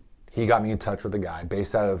Lavin. He got me in touch with a guy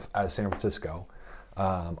based out of San Francisco.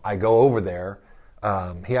 I go over there.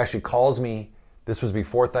 He actually calls me. This was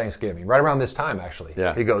before Thanksgiving, right around this time, actually.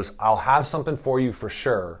 Yeah. He goes, I'll have something for you for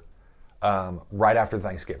sure right after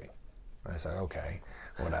Thanksgiving. I said, okay,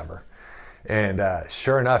 whatever. And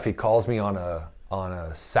sure enough, he calls me on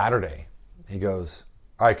a Saturday. He goes,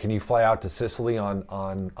 all right, can you fly out to Sicily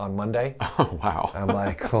on Monday? Oh, wow. I'm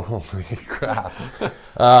like, holy crap.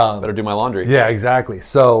 Better do my laundry. Yeah, exactly.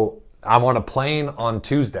 So I'm on a plane on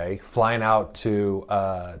Tuesday, flying out to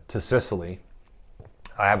Sicily.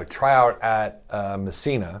 I have a tryout at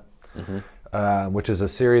Messina, which is a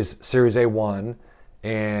Series A1,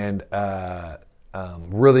 and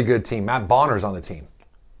really good team. Matt Bonner's on the team.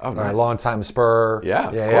 Oh, nice. Longtime Spur. Yeah,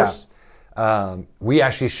 of course. We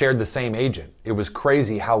actually shared the same agent. It was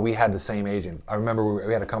crazy how we had the same agent. I remember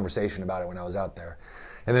we had a conversation about it when I was out there.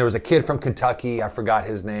 And there was a kid from Kentucky. I forgot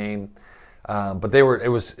his name, but it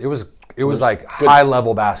was like good, high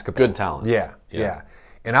level basketball. Good talent. Yeah.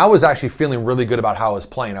 And I was actually feeling really good about how I was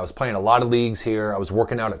playing. I was playing a lot of leagues here. I was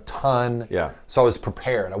working out a ton. Yeah. So I was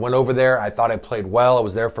prepared. I went over there. I thought I played well. I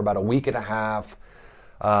was there for about a week and a half.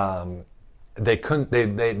 They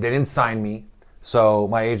didn't sign me. So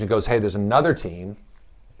my agent goes, hey, there's another team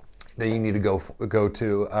that you need to go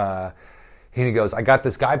to. He goes, I got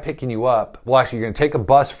this guy picking you up. Well, actually, you're going to take a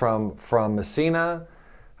bus from Messina.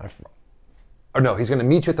 Or no, he's going to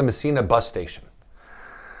meet you at the Messina bus station.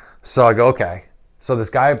 So I go, okay. So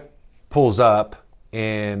this guy pulls up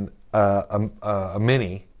in a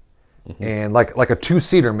Mini, and like a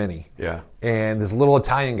 2-seater Mini. Yeah. And this little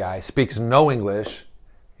Italian guy speaks no English,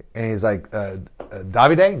 and he's like,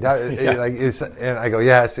 Davide? And I go,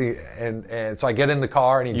 yes. And so I get in the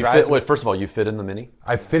car, and he drives. Wait, first of all, you fit in the Mini?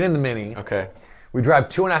 I fit in the Mini. Okay. We drive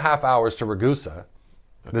 2.5 hours to Ragusa,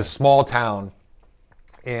 this small town,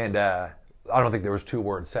 and I don't think there was 2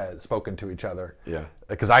 words spoken to each other. Yeah.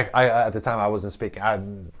 Because I at the time I wasn't speaking. I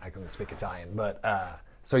couldn't speak Italian, but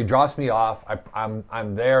so he drops me off.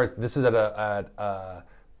 I'm there. This is at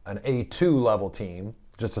an A2 level team,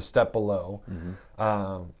 just a step below.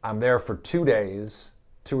 I'm there for 2 or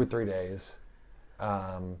 3 days.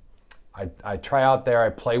 I try out there. I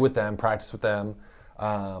play with them, practice with them.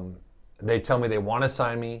 They tell me they want to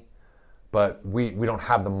sign me, but we don't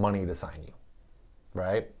have the money to sign you,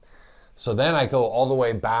 right? So then I go all the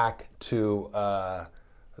way back to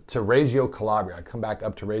Reggio Calabria. I come back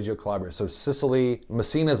up to Reggio Calabria. So Sicily,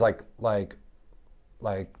 Messina is like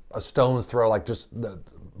a stone's throw, like just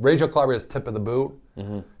Reggio Calabria is tip of the boot,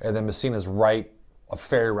 and then Messina is a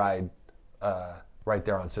ferry ride right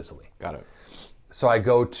there on Sicily. Got it. So I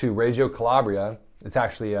go to Reggio Calabria. It's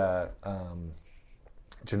actually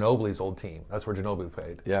Ginobili's old team. That's where Ginobili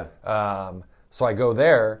played. Yeah. So I go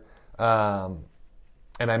there,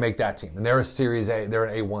 and I make that team. And they're a Series A, they're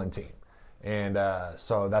an A1 team. And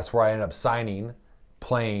so that's where I ended up signing,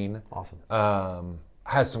 playing. Awesome. I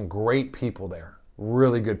had some great people there,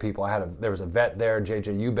 really good people. There was a vet there,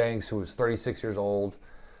 J.J. Eubanks, who was 36 years old,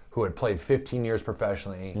 who had played 15 years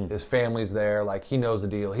professionally. His family's there, like he knows the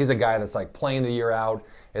deal. He's a guy that's like playing the year out,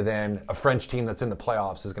 and then a French team that's in the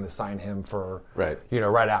playoffs is going to sign him for, right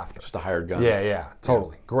after. Just a hired gun. Yeah,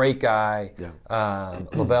 totally. Yeah. Great guy. Yeah.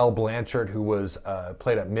 Lavelle Blanchard, who was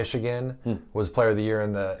played at Michigan, was Player of the Year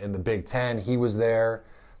in the Big Ten. He was there.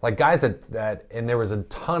 Like guys that and there was a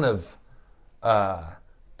ton of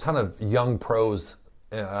young pros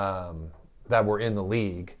that were in the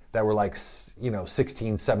league that were like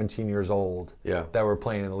 16, 17 years old. Yeah. That were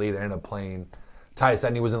playing in the league. They ended up playing. Tyus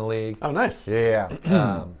Edney was in the league. Oh, nice. Yeah.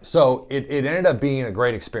 So it ended up being a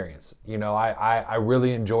great experience. I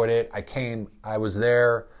really enjoyed it. I was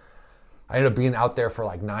there. I ended up being out there for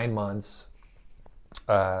like 9 months.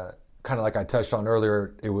 Kind of like I touched on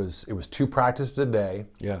earlier, it was 2 practices a day.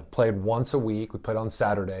 Yeah. Played once a week. We played on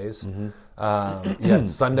Saturdays. You had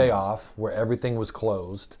Sunday off where everything was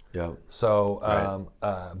closed. Yeah. So,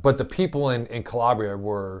 but the people in Calabria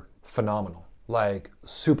were phenomenal. Like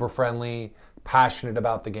super friendly, passionate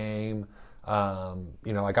about the game.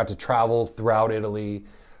 I got to travel throughout Italy.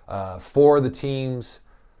 4 of the teams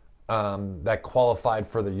that qualified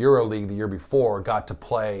for the EuroLeague the year before got to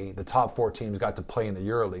play. The top 4 teams got to play in the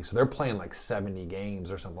EuroLeague, so they're playing like 70 games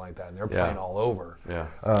or something like that, and they're playing all over.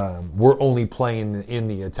 Yeah. We're only playing in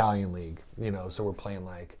the Italian league, so we're playing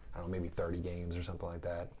like maybe 30 games or something like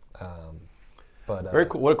that. But very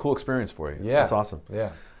cool. What a cool experience for you. Yeah, that's awesome.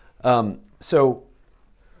 Yeah. So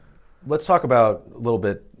let's talk about a little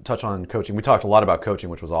bit. Touch on coaching. We talked a lot about coaching,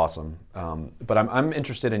 which was awesome. But I'm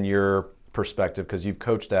interested in your perspective because you've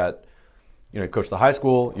coached at, you've coached the high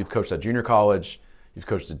school, you've coached at junior college, you've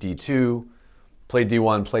coached at D2, played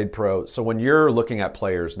D1, played pro. So when you're looking at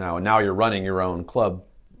players now, and now you're running your own club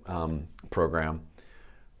program,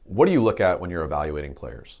 what do you look at when you're evaluating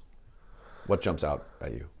players? What jumps out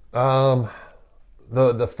at you?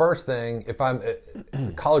 The first thing, if I'm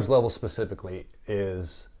college level specifically,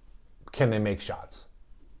 is can they make shots?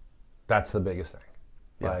 That's the biggest thing.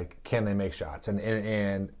 Yeah. Like, can they make shots? And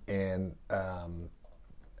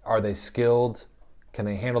are they skilled? Can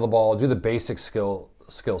they handle the ball? Do the basic skill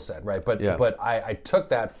set, right? But I took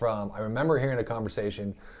that from, I remember hearing a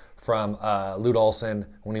conversation from Lute Olson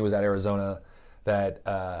when he was at Arizona that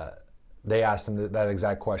they asked him that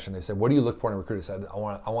exact question. They said, what do you look for in a recruit? He said, I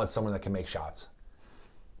want someone that can make shots.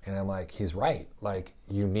 And I'm like, he's right. Like,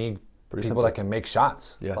 you need people that can make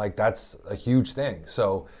shots. Yeah. Like, that's a huge thing.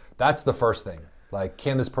 So that's the first thing. Like,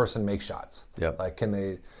 can this person make shots? Yep. Like, can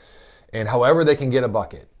they, and however they can get a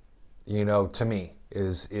bucket, to me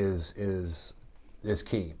is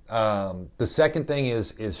key. The second thing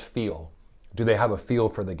is feel. Do they have a feel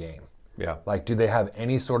for the game? Yeah. Like, do they have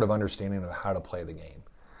any sort of understanding of how to play the game?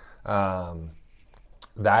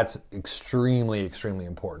 That's extremely, extremely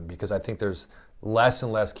important because I think there's less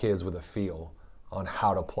and less kids with a feel on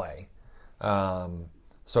how to play.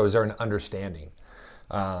 So is there an understanding?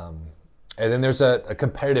 And then there's a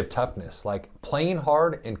competitive toughness. Like, playing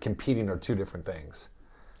hard and competing are 2 different things.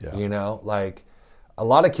 Yeah. Like, a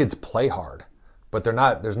lot of kids play hard, but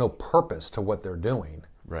there's no purpose to what they're doing.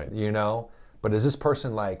 Right. But is this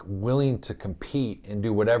person like willing to compete and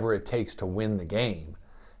do whatever it takes to win the game?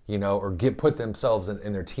 Or put themselves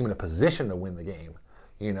in their team in a position to win the game.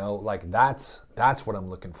 Like, that's what I'm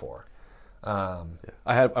looking for. I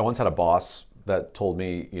once had a boss that told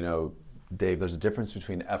me, Dave, there's a difference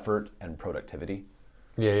between effort and productivity.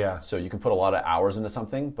 Yeah. So you can put a lot of hours into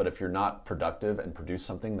something, but if you're not productive and produce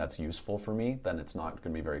something that's useful for me, then it's not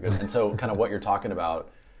going to be very good. And so kind of what you're talking about,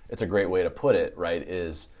 it's a great way to put it, right,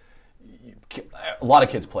 is a lot of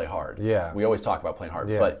kids play hard. Yeah. We always talk about playing hard,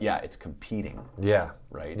 but it's competing. Yeah.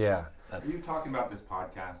 Right? Yeah. Are you talking about this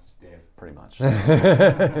podcast, Dave? Pretty much.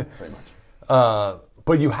 Pretty much.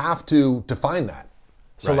 But you have to define that.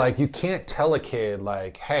 So, right. like, you can't tell a kid,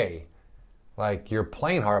 like, hey, like, you're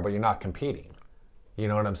playing hard, but you're not competing. You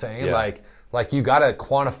know what I'm saying? Yeah. Like you got to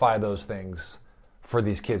quantify those things for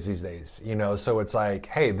these kids these days. So it's like,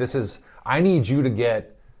 hey, I need you to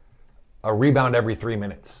get a rebound every 3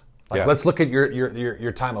 minutes. Like, let's look at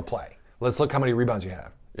your time of play. Let's look how many rebounds you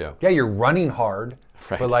have. Yeah. Yeah, you're running hard,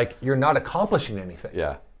 right. but like, you're not accomplishing anything.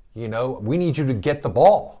 Yeah. We need you to get the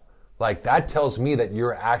ball. Like, that tells me that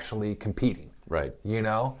you're actually competing. Right.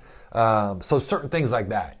 So certain things like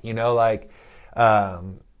that,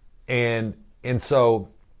 and so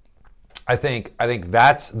I think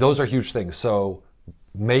those are huge things. So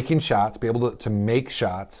making shots, be able to make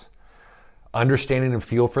shots, understanding and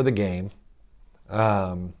feel for the game,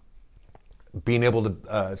 being able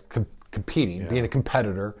to competing, being a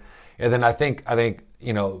competitor, and then I think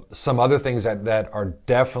some other things that are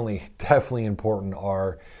definitely important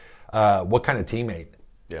are what kind of teammate.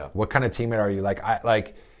 Yeah. What kind of teammate are you?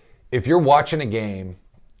 Like if you're watching a game,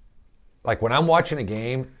 like when I'm watching a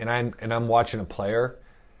game and I'm watching a player,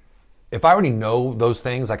 if I already know those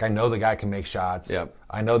things, like I know the guy can make shots, Yep.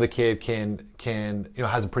 I know the kid can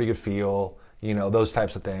has a pretty good feel, those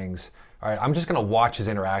types of things. All right, I'm just gonna watch his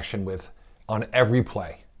interaction on every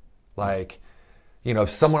play. Like, if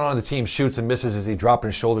someone on the team shoots and misses, is he dropping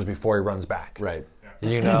his shoulders before he runs back? Right.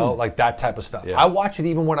 Like that type of stuff. Yeah. I watch it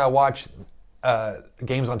even when I watch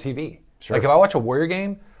games on TV. Sure. Like if I watch a Warrior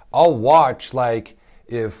game, I'll watch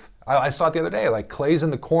if I saw it the other day, like Clay's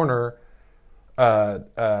in the corner.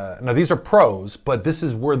 Now these are pros, but this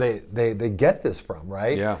is where they get this from,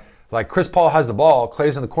 right? Yeah. Like Chris Paul has the ball,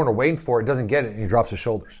 Clay's in the corner waiting for it, doesn't get it, and he drops his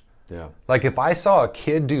shoulders. Yeah. Like if I saw a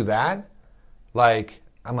kid do that,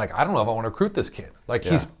 I'm like, I don't know if I want to recruit this kid. Like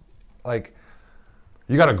he's like,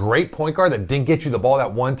 you got a great point guard that didn't get you the ball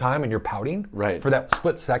that one time and you're pouting Right. for that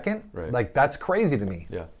split second. Right. Like that's crazy to me.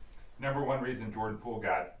 Yeah. Number one reason Jordan Poole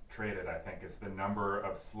got traded, I think, is the number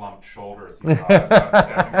of slumped shoulders he saw as a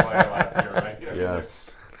second player last year, right?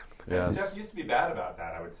 Yes. And Steph used to be bad about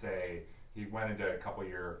that, I would say. He went into a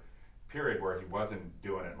couple-year period where he wasn't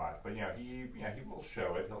doing it much. But, he will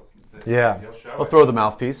show it. He'll show He'll it. throw the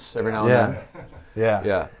mouthpiece every now and then. Yeah.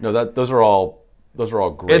 Yeah. No, those are all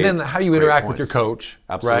great. And then how you great interact with points. your coach,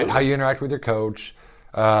 Absolutely. right? How you interact with your coach.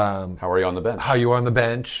 How are you on the bench? How you are on the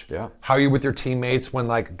bench. Yeah. How are you with your teammates when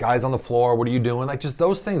guys on the floor, what are you doing? Like just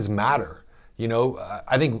those things matter.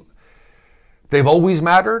 I think they've always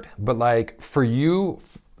mattered, but for you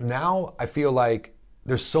now, I feel like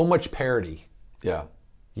there's so much parity, Yeah.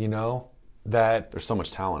 that There's so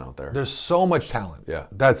much talent out there. there's so much talent. Yeah.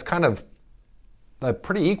 That's kind of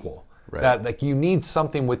pretty equal. Right. That you need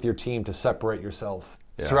something with your team to separate yourself,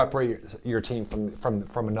 Yeah. separate your team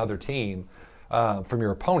from another team, from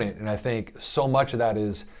your opponent. And I think so much of that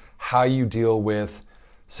is how you deal with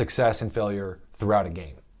success and failure throughout a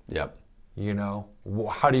game. Yep.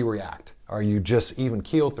 How do you react? Are you just even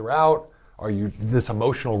keeled throughout? Are you this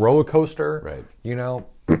emotional roller coaster? Right.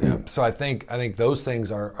 So I think those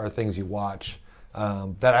things are things you watch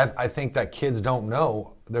that I think that kids don't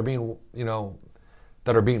know they're being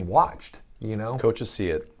that are being watched. Coaches see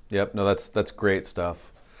it. Yep. No, that's great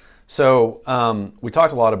stuff. So we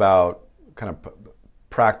talked a lot about kind of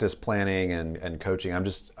practice planning and coaching.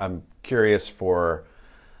 I'm curious for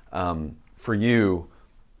you,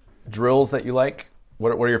 drills that you like.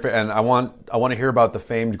 What are your and I want to hear about the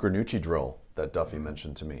famed Granucci drill that Duffy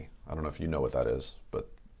mentioned to me. I don't know if you know what that is, but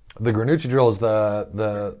The Granucci drill is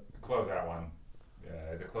the Closeout one.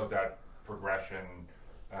 The closeout progression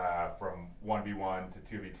from 1v1 to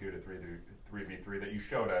 2v2 to 3v3 that you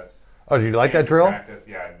showed us. Oh, did you like that in drill? Practice,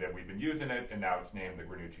 yeah, that we've been using it, and now it's named the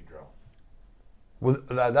Granucci drill. well,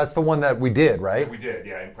 that's the one that we did, right? We did,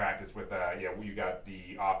 in practice with, you got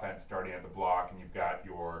the offense starting at the block, and you've got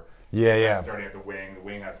your Yeah. starting at the wing. The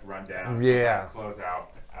wing has to run down. Yeah. Close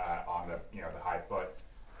out on the the high foot,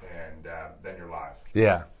 and then you're live.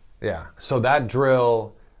 Yeah. So that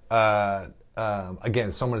drill,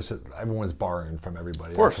 again, everyone's borrowing from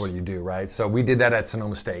everybody. Of course. That's what you do, right? So we did that at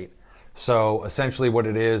Sonoma State. So essentially what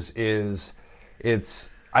it is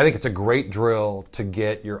I think it's a great drill to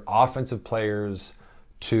get your offensive players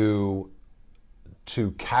to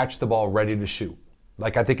catch the ball ready to shoot.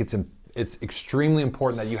 I think it's extremely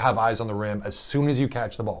important that you have eyes on the rim as soon as you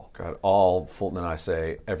catch the ball. God, all Fulton and I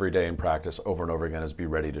say every day in practice over and over again is be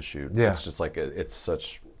ready to shoot. Yeah. It's just it's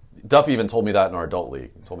such... Duffy even told me that in our adult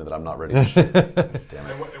league. He told me that I'm not ready to shoot. Damn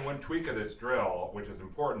it. And one tweak of this drill, which is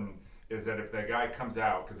important, is that if the guy comes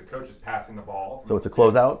out, because the coach is passing the ball. So it's a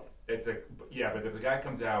closeout? But if the guy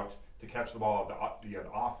comes out to catch the ball of the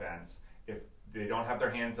offense, if they don't have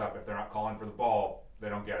their hands up, if they're not calling for the ball, they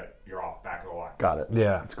don't get it. You're off, back of the line. Got it.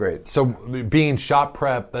 Yeah. That's great. So being shot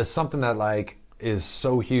prep, that's something that is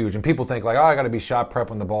so huge. And people think I got to be shot prep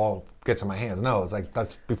when the ball gets in my hands. No, it's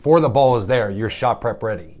that's before the ball is there, you're shot prep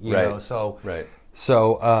ready. You Right. know, so Right.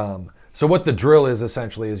 So what the drill is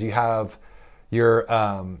essentially is you have your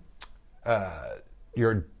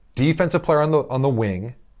defensive player on the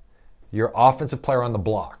wing, your offensive player on the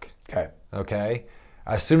block. Okay. Okay.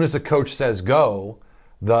 As soon as the coach says go,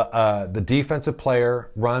 the defensive player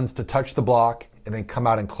runs to touch the block and then come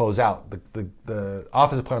out and close out. The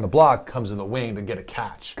offensive player on the block comes to the wing to get a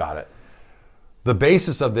catch. Got it. The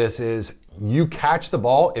basis of this is you catch the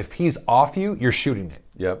ball. If he's off you, you're shooting it.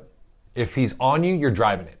 Yep. If he's on you, you're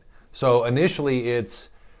driving it. So initially it's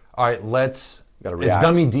all right, it's react.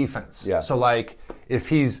 dummy defense. Yeah. So like if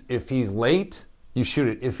he's late, you shoot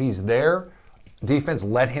it. If he's there, defense,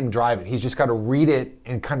 let him drive it. He's just got to read it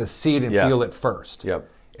and kind of see it and feel it first. Yep.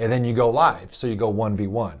 And then you go live. So you go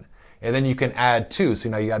 1v1. And then you can add 2. So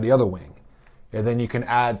now you add the other wing. And then you can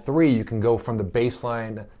add 3. You can go from the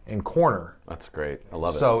baseline and corner. That's great. I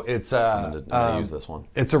love it. So it's I'm gonna use this one.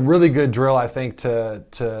 It's a really good drill, I think,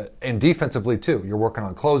 to and defensively too. You're working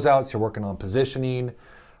on closeouts. You're working on positioning,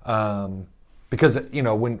 because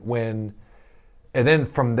when and then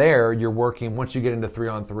from there you're working. Once you get into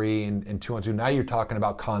 3-on-3 and 2-on-2, now you're talking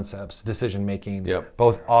about concepts, decision making,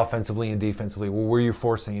 both offensively and defensively. Well, where you're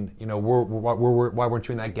forcing, why weren't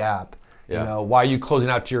you in that gap? Yeah. Why are you closing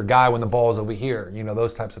out to your guy when the ball is over here?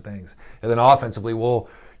 Those types of things. And then offensively, well,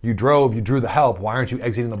 you drew the help. Why aren't you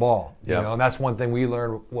exiting the ball? Yeah. And that's one thing we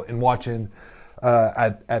learned in watching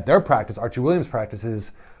at their practice, Archie Williams' practice,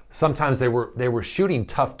 is sometimes they were shooting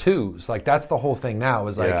tough 2s. Like that's the whole thing now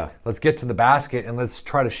is like, let's get to the basket and let's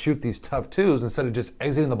try to shoot these tough 2s instead of just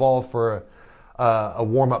exiting the ball for a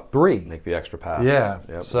warm-up 3. Make the extra pass. Yeah.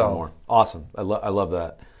 Yep, so more. Awesome. I love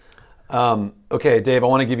that. Okay, Dave, I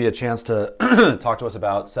want to give you a chance to talk to us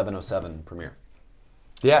about 707 Premiere.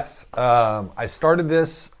 Yes. I started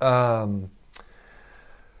this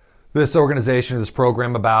this organization, this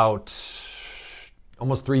program about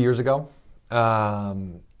almost 3 years ago.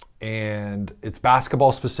 And it's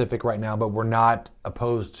basketball specific right now, but we're not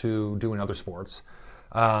opposed to doing other sports.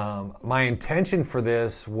 My intention for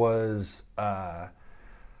this was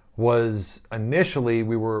initially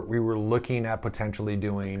we were looking at potentially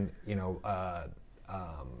doing, the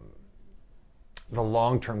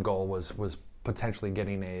long-term goal was potentially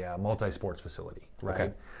getting a multi-sports facility, right?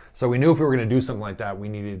 Okay. So we knew if we were going to do something like that, we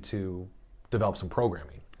needed to develop some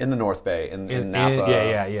programming. In the North Bay, in Napa.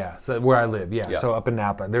 Yeah. So where I live, yeah. Yeah. So up in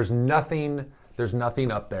Napa, there's nothing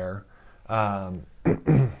up there,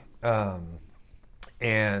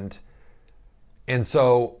 and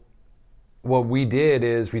so what we did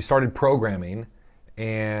is we started programming,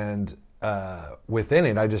 and within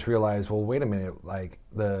it, I just realized, well, wait a minute, like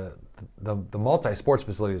the multi-sports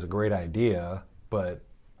facility is a great idea, but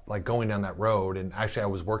like going down that road, and actually I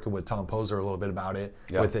was working with Tom Poser a little bit about it,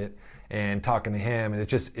 with it, and talking to him, and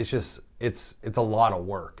it's a lot of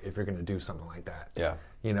work if you're going to do something like that. Yeah.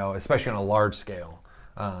 Especially on a large scale.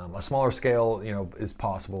 A smaller scale, is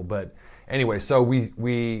possible, but anyway, so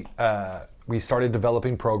we started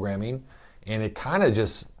developing programming, and it kind of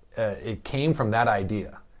just it came from that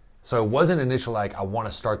idea. So it wasn't initially like I want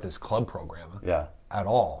to start this club program at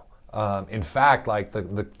all. In fact, like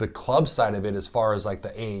the club side of it, as far as like the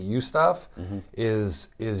AAU stuff, is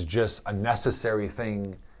just a necessary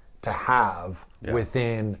thing to have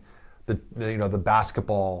within the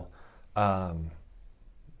basketball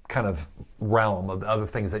kind of realm of the other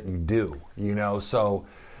things that you do.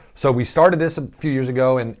 So we started this a few years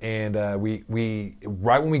ago, and we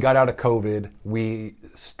right when we got out of COVID, we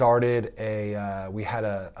started we had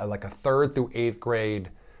a 3rd through 8th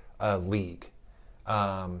grade league.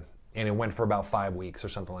 And it went for about 5 weeks or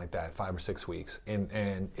something like that, 5 or 6 weeks.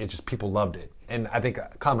 And it just, people loved it. And I think a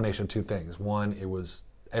combination of 2 things. One,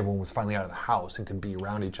 everyone was finally out of the house and could be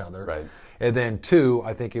around each other. Right. And then 2,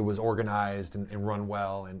 I think it was organized and run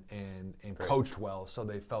well and coached well, so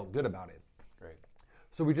they felt good about it. Great.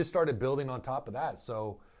 So we just started building on top of that.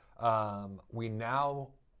 So we now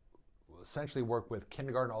essentially work with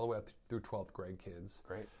kindergarten all the way up through 12th grade kids.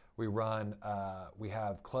 Great. We run, we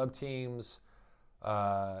have club teams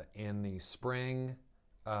in the spring,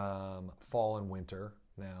 fall, and winter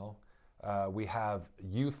now. We have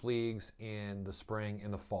youth leagues in the spring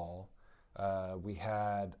and the fall. We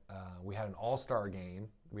had an all-star game.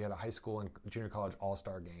 We had a high school and junior college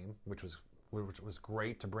all-star game, which was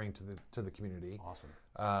great to bring to the community. Awesome.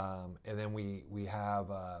 And then we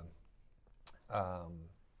have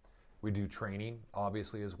we do training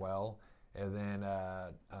obviously as well. And then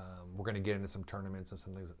we're going to get into some tournaments and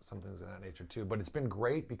some things of that nature too. But it's been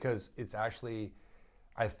great because it's actually,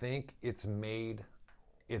 I think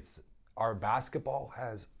our basketball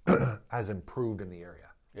has improved in the area.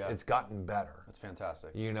 Yeah. It's gotten better. That's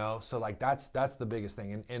fantastic. So like that's the biggest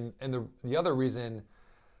thing. And the other reason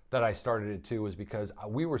that I started it too was because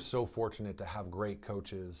we were so fortunate to have great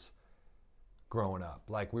coaches growing up.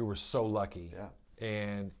 Like we were so lucky. Yeah.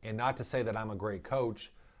 And not to say that I'm a great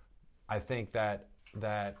coach. I think that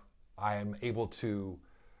I am able to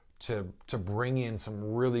bring in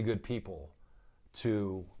some really good people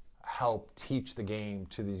to help teach the game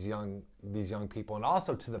to these young people, and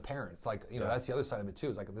also to the parents. Like that's the other side of it too.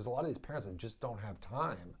 Is like there's a lot of these parents that just don't have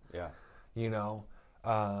time. Yeah.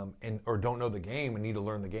 or don't know the game and need to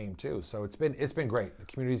learn the game too. So it's been great. The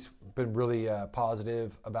community's been really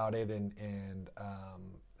positive about it, and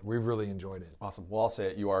we've really enjoyed it. Awesome. Well, I'll say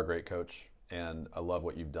it. You are a great coach, and I love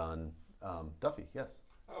what you've done. Duffy, yes.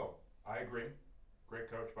 Oh, I agree. Great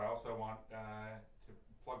coach, but I also want to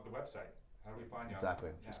plug the website. How do we find you? Exactly.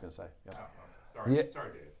 I was just going to say. Yeah.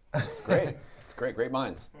 Sorry, Dave. It's great. It's great. Great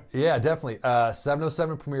minds. Yeah, definitely.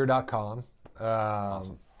 707premier.com.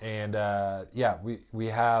 Awesome. And we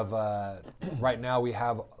have right now we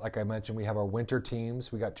have, like I mentioned, we have our winter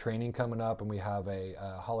teams. We got training coming up, and we have a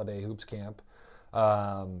holiday hoops camp.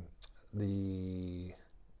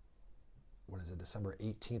 December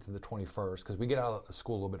 18th and the 21st, because we get out of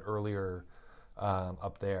school a little bit earlier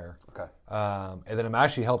up there. Okay. And then I'm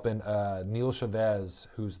actually helping Neil Chavez,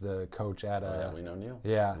 who's the coach at. We know Neil.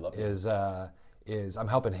 Yeah, we love Neil. is I'm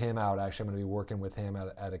helping him out. Actually, I'm going to be working with him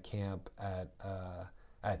at a camp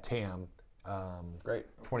at TAM. Great.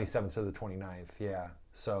 27th to the 29th. Yeah.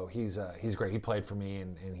 So he's great. He played for me,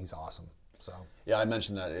 and he's awesome. So. Yeah, I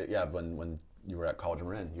mentioned that. Yeah, when you were at College of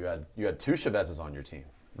Marin, you had two Chavezes on your team.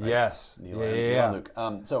 Right? Yes. Neil and Luke.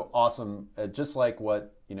 So awesome. Just like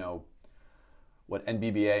what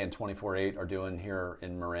NBBA and 24/8 are doing here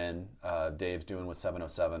in Marin, Dave's doing with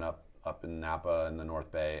 707 up in Napa in the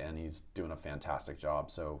North Bay, and he's doing a fantastic job.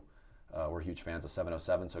 So we're huge fans of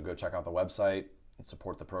 707. So go check out the website and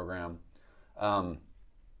support the program.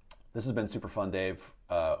 This has been super fun, Dave.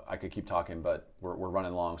 I could keep talking, but we're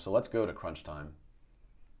running long. So let's go to crunch time.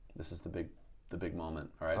 This is the big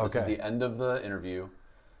moment. All right. Okay. This is the end of the interview.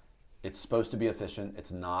 It's supposed to be efficient.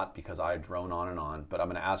 It's not, because I drone on and on. But I'm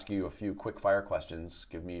going to ask you a few quick fire questions.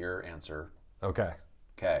 Give me your answer. Okay.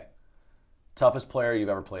 Okay. Toughest player you've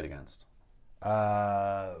ever played against?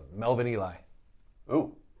 Melvin Eli.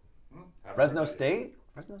 Ooh. Fresno State?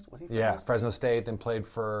 Was he Fresno State? Fresno State. Then played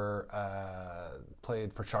for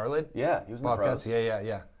Charlotte. Yeah, he was in the Bobcats. pros.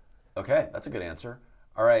 Yeah. Okay, that's a good answer.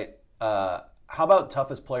 All right. How about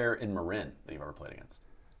toughest player in Marin that you've ever played against?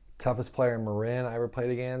 Toughest player in Marin I ever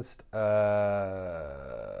played against?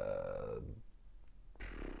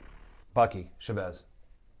 Bucky Chavez.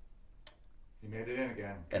 He made it in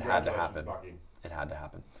again. It had to happen. Bucky. It had to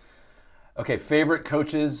happen. Okay, favorite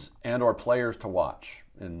coaches and or players to watch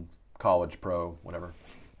in college, pro, whatever?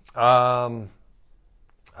 I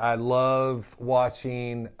love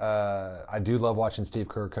watching. I do love watching Steve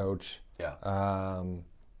Kerr coach. Yeah.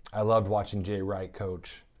 I loved watching Jay Wright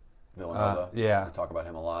coach. Villanova. Yeah. We talk about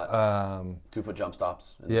him a lot. 2-foot jump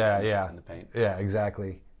stops. In the paint. Yeah,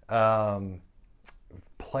 exactly.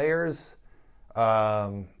 Players,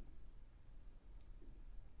 I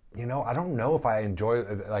don't know if I enjoy,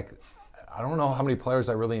 I don't know how many players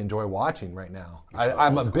I really enjoy watching right now.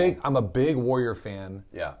 I'm a big Warrior fan.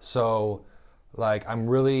 Yeah. So, I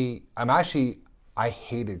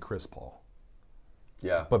hated Chris Paul.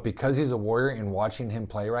 Yeah. But because he's a Warrior and watching him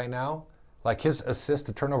play right now, his assist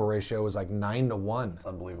to turnover ratio is 9-1. It's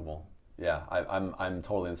unbelievable. Yeah, I'm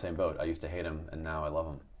totally in the same boat. I used to hate him, and now I love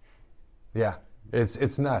him. Yeah,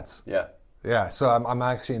 it's nuts. Yeah. Yeah, so I'm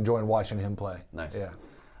actually enjoying watching him play. Nice. Yeah.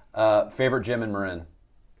 Favorite gym in Marin?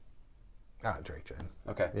 Drake Gym.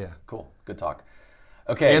 Okay. Yeah. Cool. Good talk.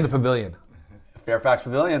 Okay. And the Pavilion. Fairfax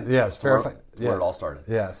Pavilion. Yes, Fairfax. Where it all started.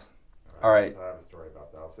 Yes. All right. I have a story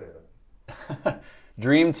about that. I'll save it.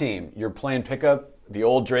 Dream team. You're playing pickup, the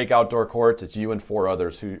old Drake outdoor courts. It's you and 4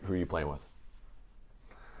 others. Who are you playing with?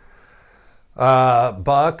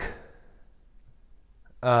 Buck.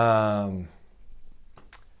 I'd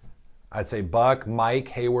say Buck, Mike,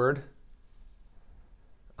 Hayward.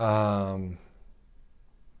 That's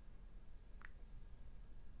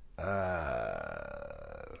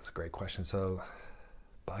a great question. So,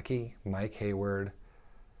 Bucky, Mike, Hayward.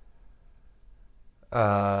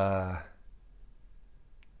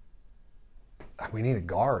 We need a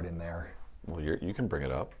guard in there. Well, you can bring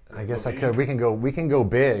it up. I guess I could. We can go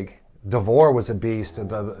big. DeVore was a beast.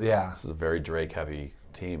 Yeah. This is a very Drake heavy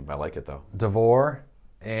team. I like it though. DeVore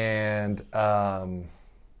and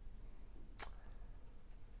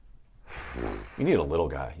you need a little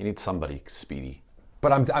guy. You need somebody speedy.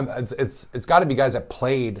 But it's got to be guys that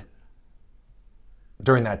played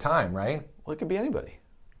during that time, right? Well, it could be anybody.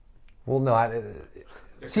 Well, no, It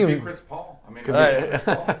could be Chris Paul. I mean, Chris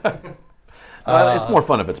Paul. It's more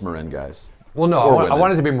fun if it's Marin guys. Well, no, I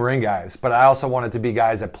want it to be Marin guys, but I also want it to be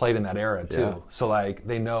guys that played in that era too. Yeah. So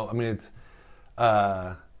they know. I mean, it's.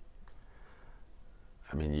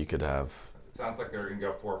 You could have. It sounds like they're gonna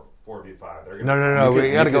go 4v5. No.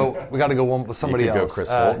 We got to go. We got to go one with somebody you could else. Go Chris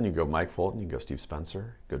Fulton. You go Mike Fulton. You go Steve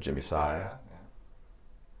Spencer. Go Jimmy Saya. Yeah.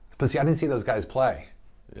 But see, I didn't see those guys play.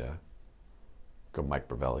 Yeah. Go Mike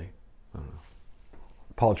Bravelli. I don't know.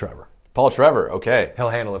 Paul Trevor. Paul Trevor, okay. He'll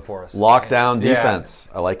handle it for us. Lockdown defense.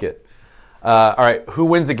 I like it. All right, who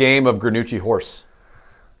wins a game of Granucci horse?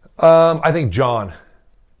 I think John.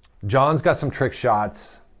 John's got some trick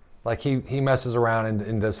shots. Like he messes around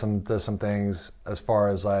and does some things as far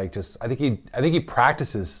as like just I think he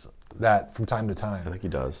practices that from time to time. I think he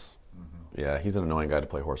does. Yeah, he's an annoying guy to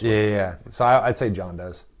play horse with. Yeah. So I'd say John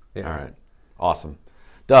does. Yeah. All right, awesome.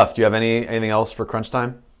 Duff, do you have anything else for crunch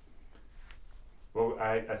time? Well,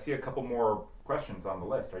 I see a couple more questions on the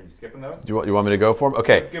list. Are you skipping those? You want me to go for them?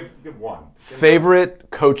 Okay. Give one. Favorite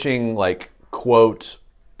coaching like quote,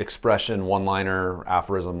 expression, one-liner,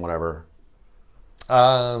 aphorism, whatever.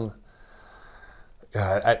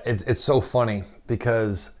 It's so funny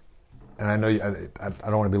because, and I know I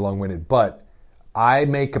don't want to be long-winded, but I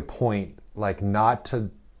make a point like not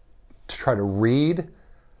to try to read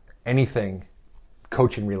anything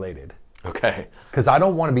coaching related. Okay. Because I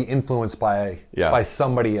don't want to be influenced by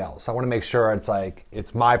somebody else. I want to make sure it's like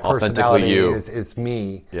it's my personality. You. It's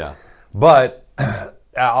me. Yeah. But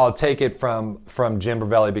I'll take it from Jim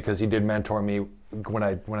Bravelli because he did mentor me when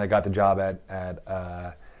I got the job at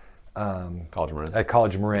College of Marin. At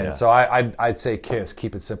College of Marin. Yeah. So I'd say KISS,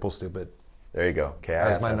 keep it simple, stupid. There you go.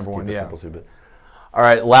 That's my number one. Keep it Yeah. simple, stupid. All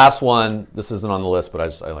right, last one. This isn't on the list, but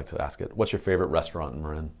I like to ask it. What's your favorite restaurant in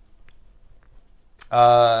Marin?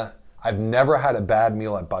 I've never had a bad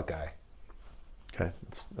meal at Buckeye. Okay,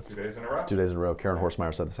 that's 2 days in a row. 2 days in a row. Karen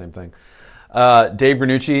Horsemeyer said the same thing. Dave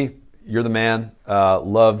Granucci, you're the man.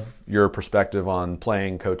 Love your perspective on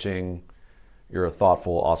playing, coaching. You're a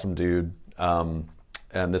thoughtful, awesome dude. And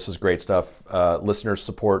this was great stuff. Listeners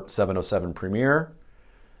support 707 Premier.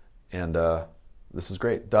 And this is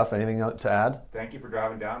great. Duff, anything to add? Thank you for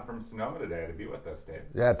driving down from Sonoma today to be with us, Dave.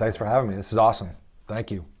 Yeah, thanks for having me. This is awesome. Thank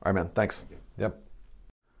you. All right, man. Thanks. Yep.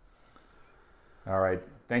 All right.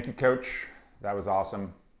 Thank you, Coach. That was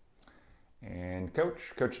awesome. And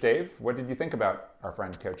Coach Dave, what did you think about our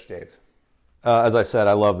friend Coach Dave? As I said,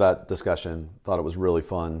 I love that discussion. Thought it was really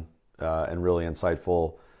fun and really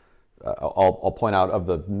insightful. I'll point out of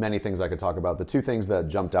the many things I could talk about, the two things that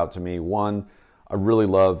jumped out to me. One, I really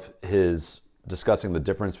love his discussing the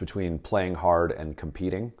difference between playing hard and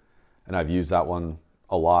competing. And I've used that one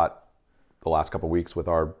a lot the last couple of weeks with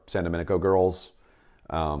our San Domenico girls.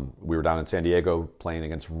 We were down in San Diego playing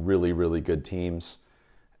against really, really good teams.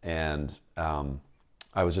 And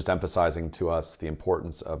I was just emphasizing to us the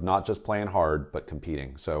importance of not just playing hard, but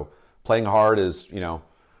competing. So playing hard is,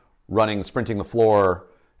 running, sprinting the floor,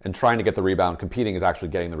 and trying to get the rebound. Competing is actually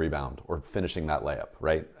getting the rebound or finishing that layup,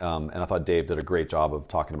 right? And I thought Dave did a great job of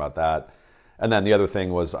talking about that. And then the other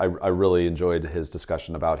thing was I really enjoyed his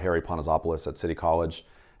discussion about Harry Panazopoulos at City College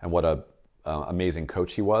and what a amazing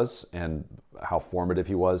coach he was and how formative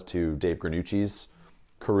he was to Dave Granucci's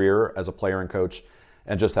career as a player and coach.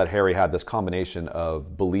 And just that Harry had this combination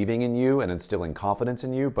of believing in you and instilling confidence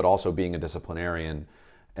in you, but also being a disciplinarian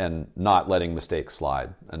and not letting mistakes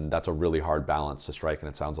slide. And that's a really hard balance to strike. And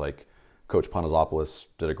it sounds like Coach Panazopoulos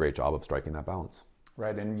did a great job of striking that balance.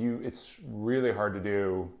 Right, and it's really hard to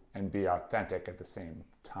do and be authentic at the same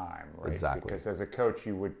time, right? Exactly. Because as a coach,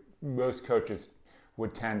 most coaches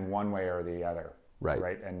would tend one way or the other,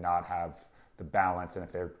 right? And not have the balance. And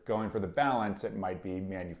if they're going for the balance, it might be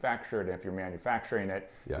manufactured. And if you're manufacturing it,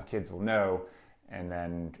 the kids will know, and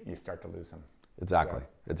then you start to lose them. Exactly.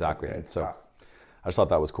 It's so tough. I just thought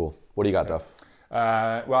that was cool. What do you got, Duff?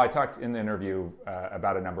 Well, I talked in the interview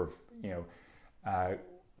about a number of,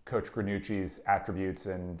 Coach Granucci's attributes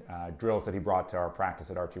and drills that he brought to our practice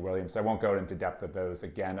at Archie Williams. I won't go into depth of those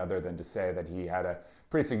again, other than to say that he had a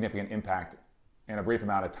pretty significant impact in a brief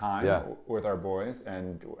amount of time with our boys,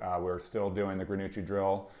 and we're still doing the Granucci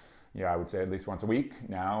drill. I would say at least once a week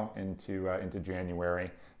now into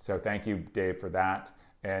January. So thank you, Dave, for that.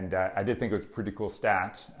 And I did think it was a pretty cool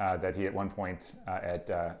stat that he at one point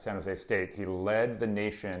at San Jose State, he led the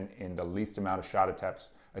nation in the least amount of shot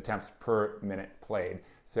attempts per minute played.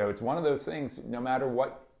 So it's one of those things, no matter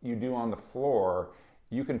what you do on the floor,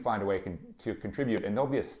 you can find a way to contribute. And there'll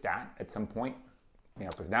be a stat at some point,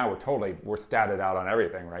 because now we're statted out on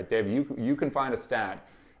everything, right? Dave, you can find a stat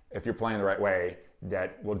if you're playing the right way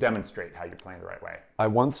that will demonstrate how you're playing the right way. I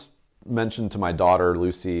once mentioned to my daughter,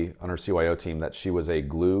 Lucy, on her CYO team that she was a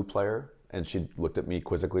glue player. And she looked at me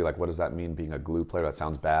quizzically like, what does that mean, being a glue player? That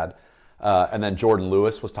sounds bad. And then Jordan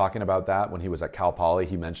Lewis was talking about that when he was at Cal Poly.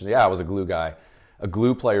 He mentioned, I was a glue guy. A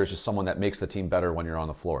glue player is just someone that makes the team better when you're on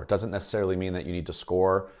the floor. It doesn't necessarily mean that you need to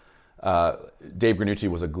score. Dave Granucci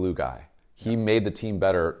was a glue guy. He made the team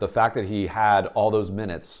better. The fact that he had all those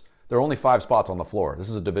minutes, there are only 5 spots on the floor. This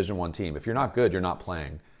is a Division I team. If you're not good, you're not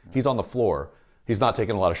playing. He's on the floor. He's not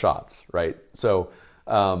taking a lot of shots, right? So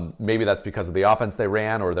Maybe that's because of the offense they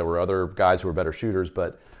ran, or there were other guys who were better shooters.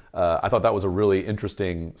 But I thought that was a really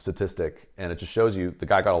interesting statistic, and it just shows you the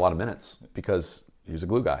guy got a lot of minutes because he was a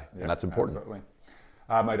glue guy, and that's important. Absolutely.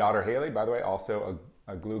 My daughter Haley, by the way, also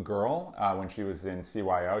a glue girl. When she was in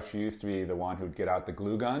CYO, she used to be the one who'd get out the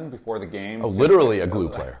glue gun before the game. Oh, literally a glue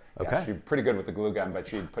player. Okay. Yeah, she's pretty good with the glue gun, but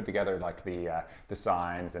she'd put together like the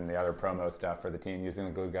signs and the other promo stuff for the team using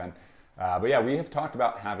the glue gun. But yeah, we have talked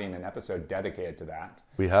about having an episode dedicated to that.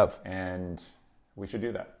 We have. And we should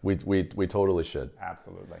do that. We totally should.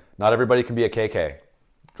 Absolutely. Not everybody can be a KK,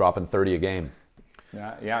 dropping 30 a game.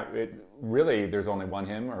 Yeah. Really, there's only one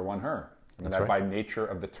him or one her. And that right. by nature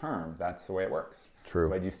of the term, that's the way it works. True.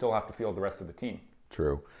 But you still have to field the rest of the team.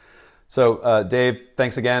 True. So, Dave,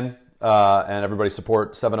 thanks again. And everybody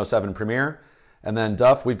support 707 Premiere. And then,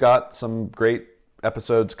 Duff, we've got some great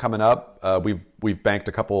episodes coming up. We've banked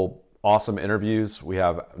a couple awesome interviews. We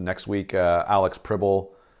have next week Alex Pribble,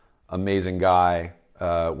 amazing guy.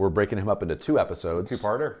 We're breaking him up into 2 episodes.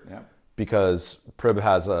 Two-parter, yeah. Because Prib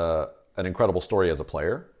has an incredible story as a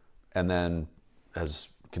player, and then has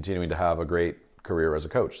continuing to have a great career as a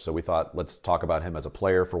coach. So we thought, let's talk about him as a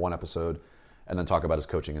player for one episode, and then talk about his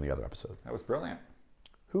coaching in the other episode. That was brilliant.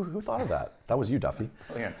 Who thought of that? That was you, Duffy.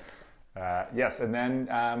 Brilliant. Yes, and then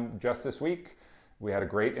just this week, we had a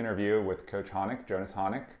great interview with Coach Honeck, Jonas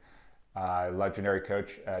Honeck, legendary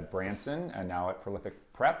coach at Branson and now at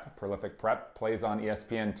Prolific Prep. Prolific Prep plays on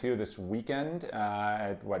ESPN2 this weekend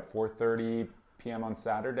at 4:30 p.m. on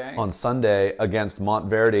Saturday. On Sunday against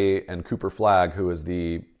Montverde and Cooper Flagg, who is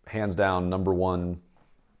the hands-down number 1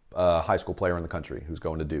 high school player in the country who's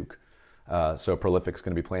going to Duke. So Prolific's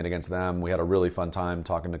going to be playing against them. We had a really fun time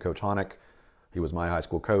talking to Coach Honeck. He was my high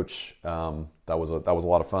school coach. That was a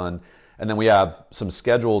lot of fun. And then we have some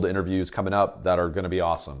scheduled interviews coming up that are going to be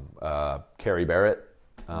awesome. Kerry Barrett,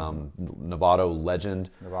 Novato legend.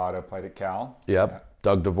 Novato played at Cal. Yep. Yeah.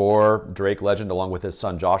 Doug DeVore, Drake legend, along with his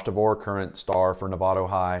son Josh DeVore, current star for Novato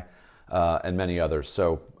High, and many others.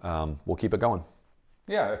 So we'll keep it going.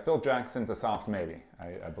 Yeah, Phil Jackson's a soft maybe,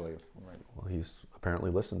 I believe. Right. Well, he's apparently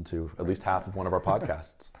listened to at least half of one of our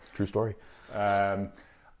podcasts. True story.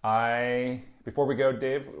 Before we go,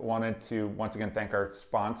 Dave, wanted to once again thank our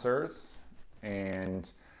sponsors and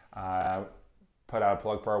put out a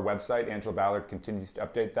plug for our website. Angela Ballard continues to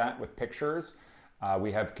update that with pictures.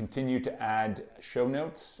 We have continued to add show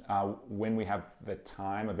notes when we have the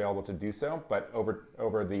time available to do so, but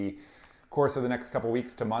over the course of the next couple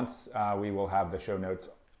weeks to months, we will have the show notes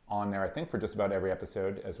on there, I think, for just about every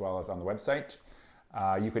episode, as well as on the website.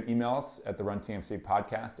 You can email us at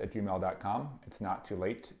theruntmcpodcast@gmail.com. It's not too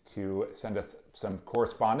late to send us some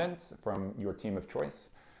correspondence from your team of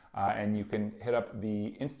choice. And you can hit up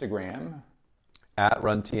the Instagram. At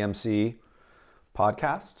RunTMC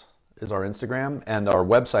Podcast is our Instagram. And our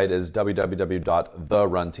website is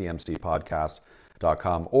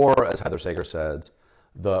www.theruntmcpodcast.com, or as Heather Sager said,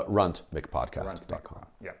 theruntmcpodcast.com.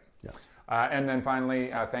 Yeah. Yes. And then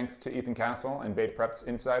finally, thanks to Ethan Castle and Bait Preps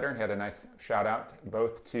Insider. He had a nice shout out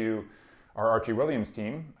both to our Archie Williams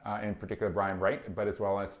team, in particular Brian Wright, but as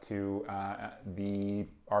well as to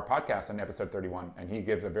our podcast on episode 31. And he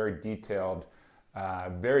gives a very detailed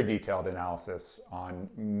analysis on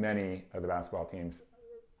many of the basketball teams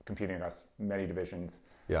competing against many divisions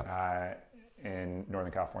in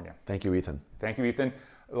Northern California. Thank you, Ethan. Thank you, Ethan.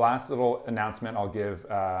 Last little announcement I'll give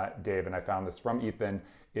Dave, and I found this from Ethan,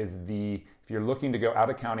 is if you're looking to go out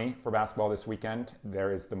of county for basketball this weekend,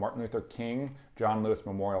 there is the Martin Luther King John Lewis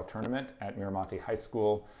Memorial Tournament at Miramonte High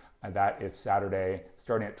School. And that is Saturday,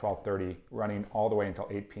 starting at 12:30, running all the way until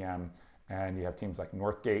 8 p.m. And you have teams like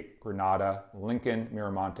Northgate, Granada, Lincoln,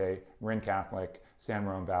 Miramonte, Marin Catholic, San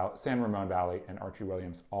Ramon Valley, and Archie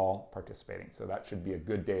Williams all participating. So that should be a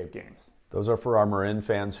good day of games. Those are for our Marin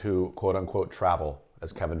fans who, quote unquote, travel,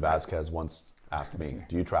 as Kevin Vasquez once asked me,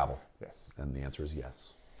 do you travel? Yes. And the answer is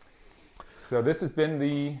yes. So this has been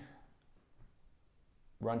the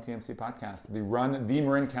Run TMC podcast, the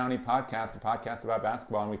Marin County podcast, a podcast about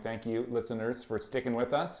basketball. And we thank you, listeners, for sticking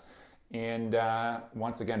with us. And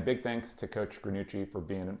once again, big thanks to Coach Granucci for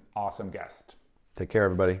being an awesome guest. Take care,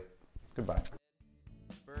 everybody. Goodbye.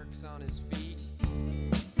 Burke's on his feet.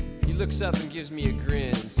 He looks up and gives me a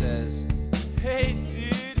grin and says, "Hey,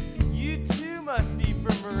 dude, you too must be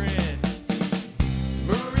from Marin."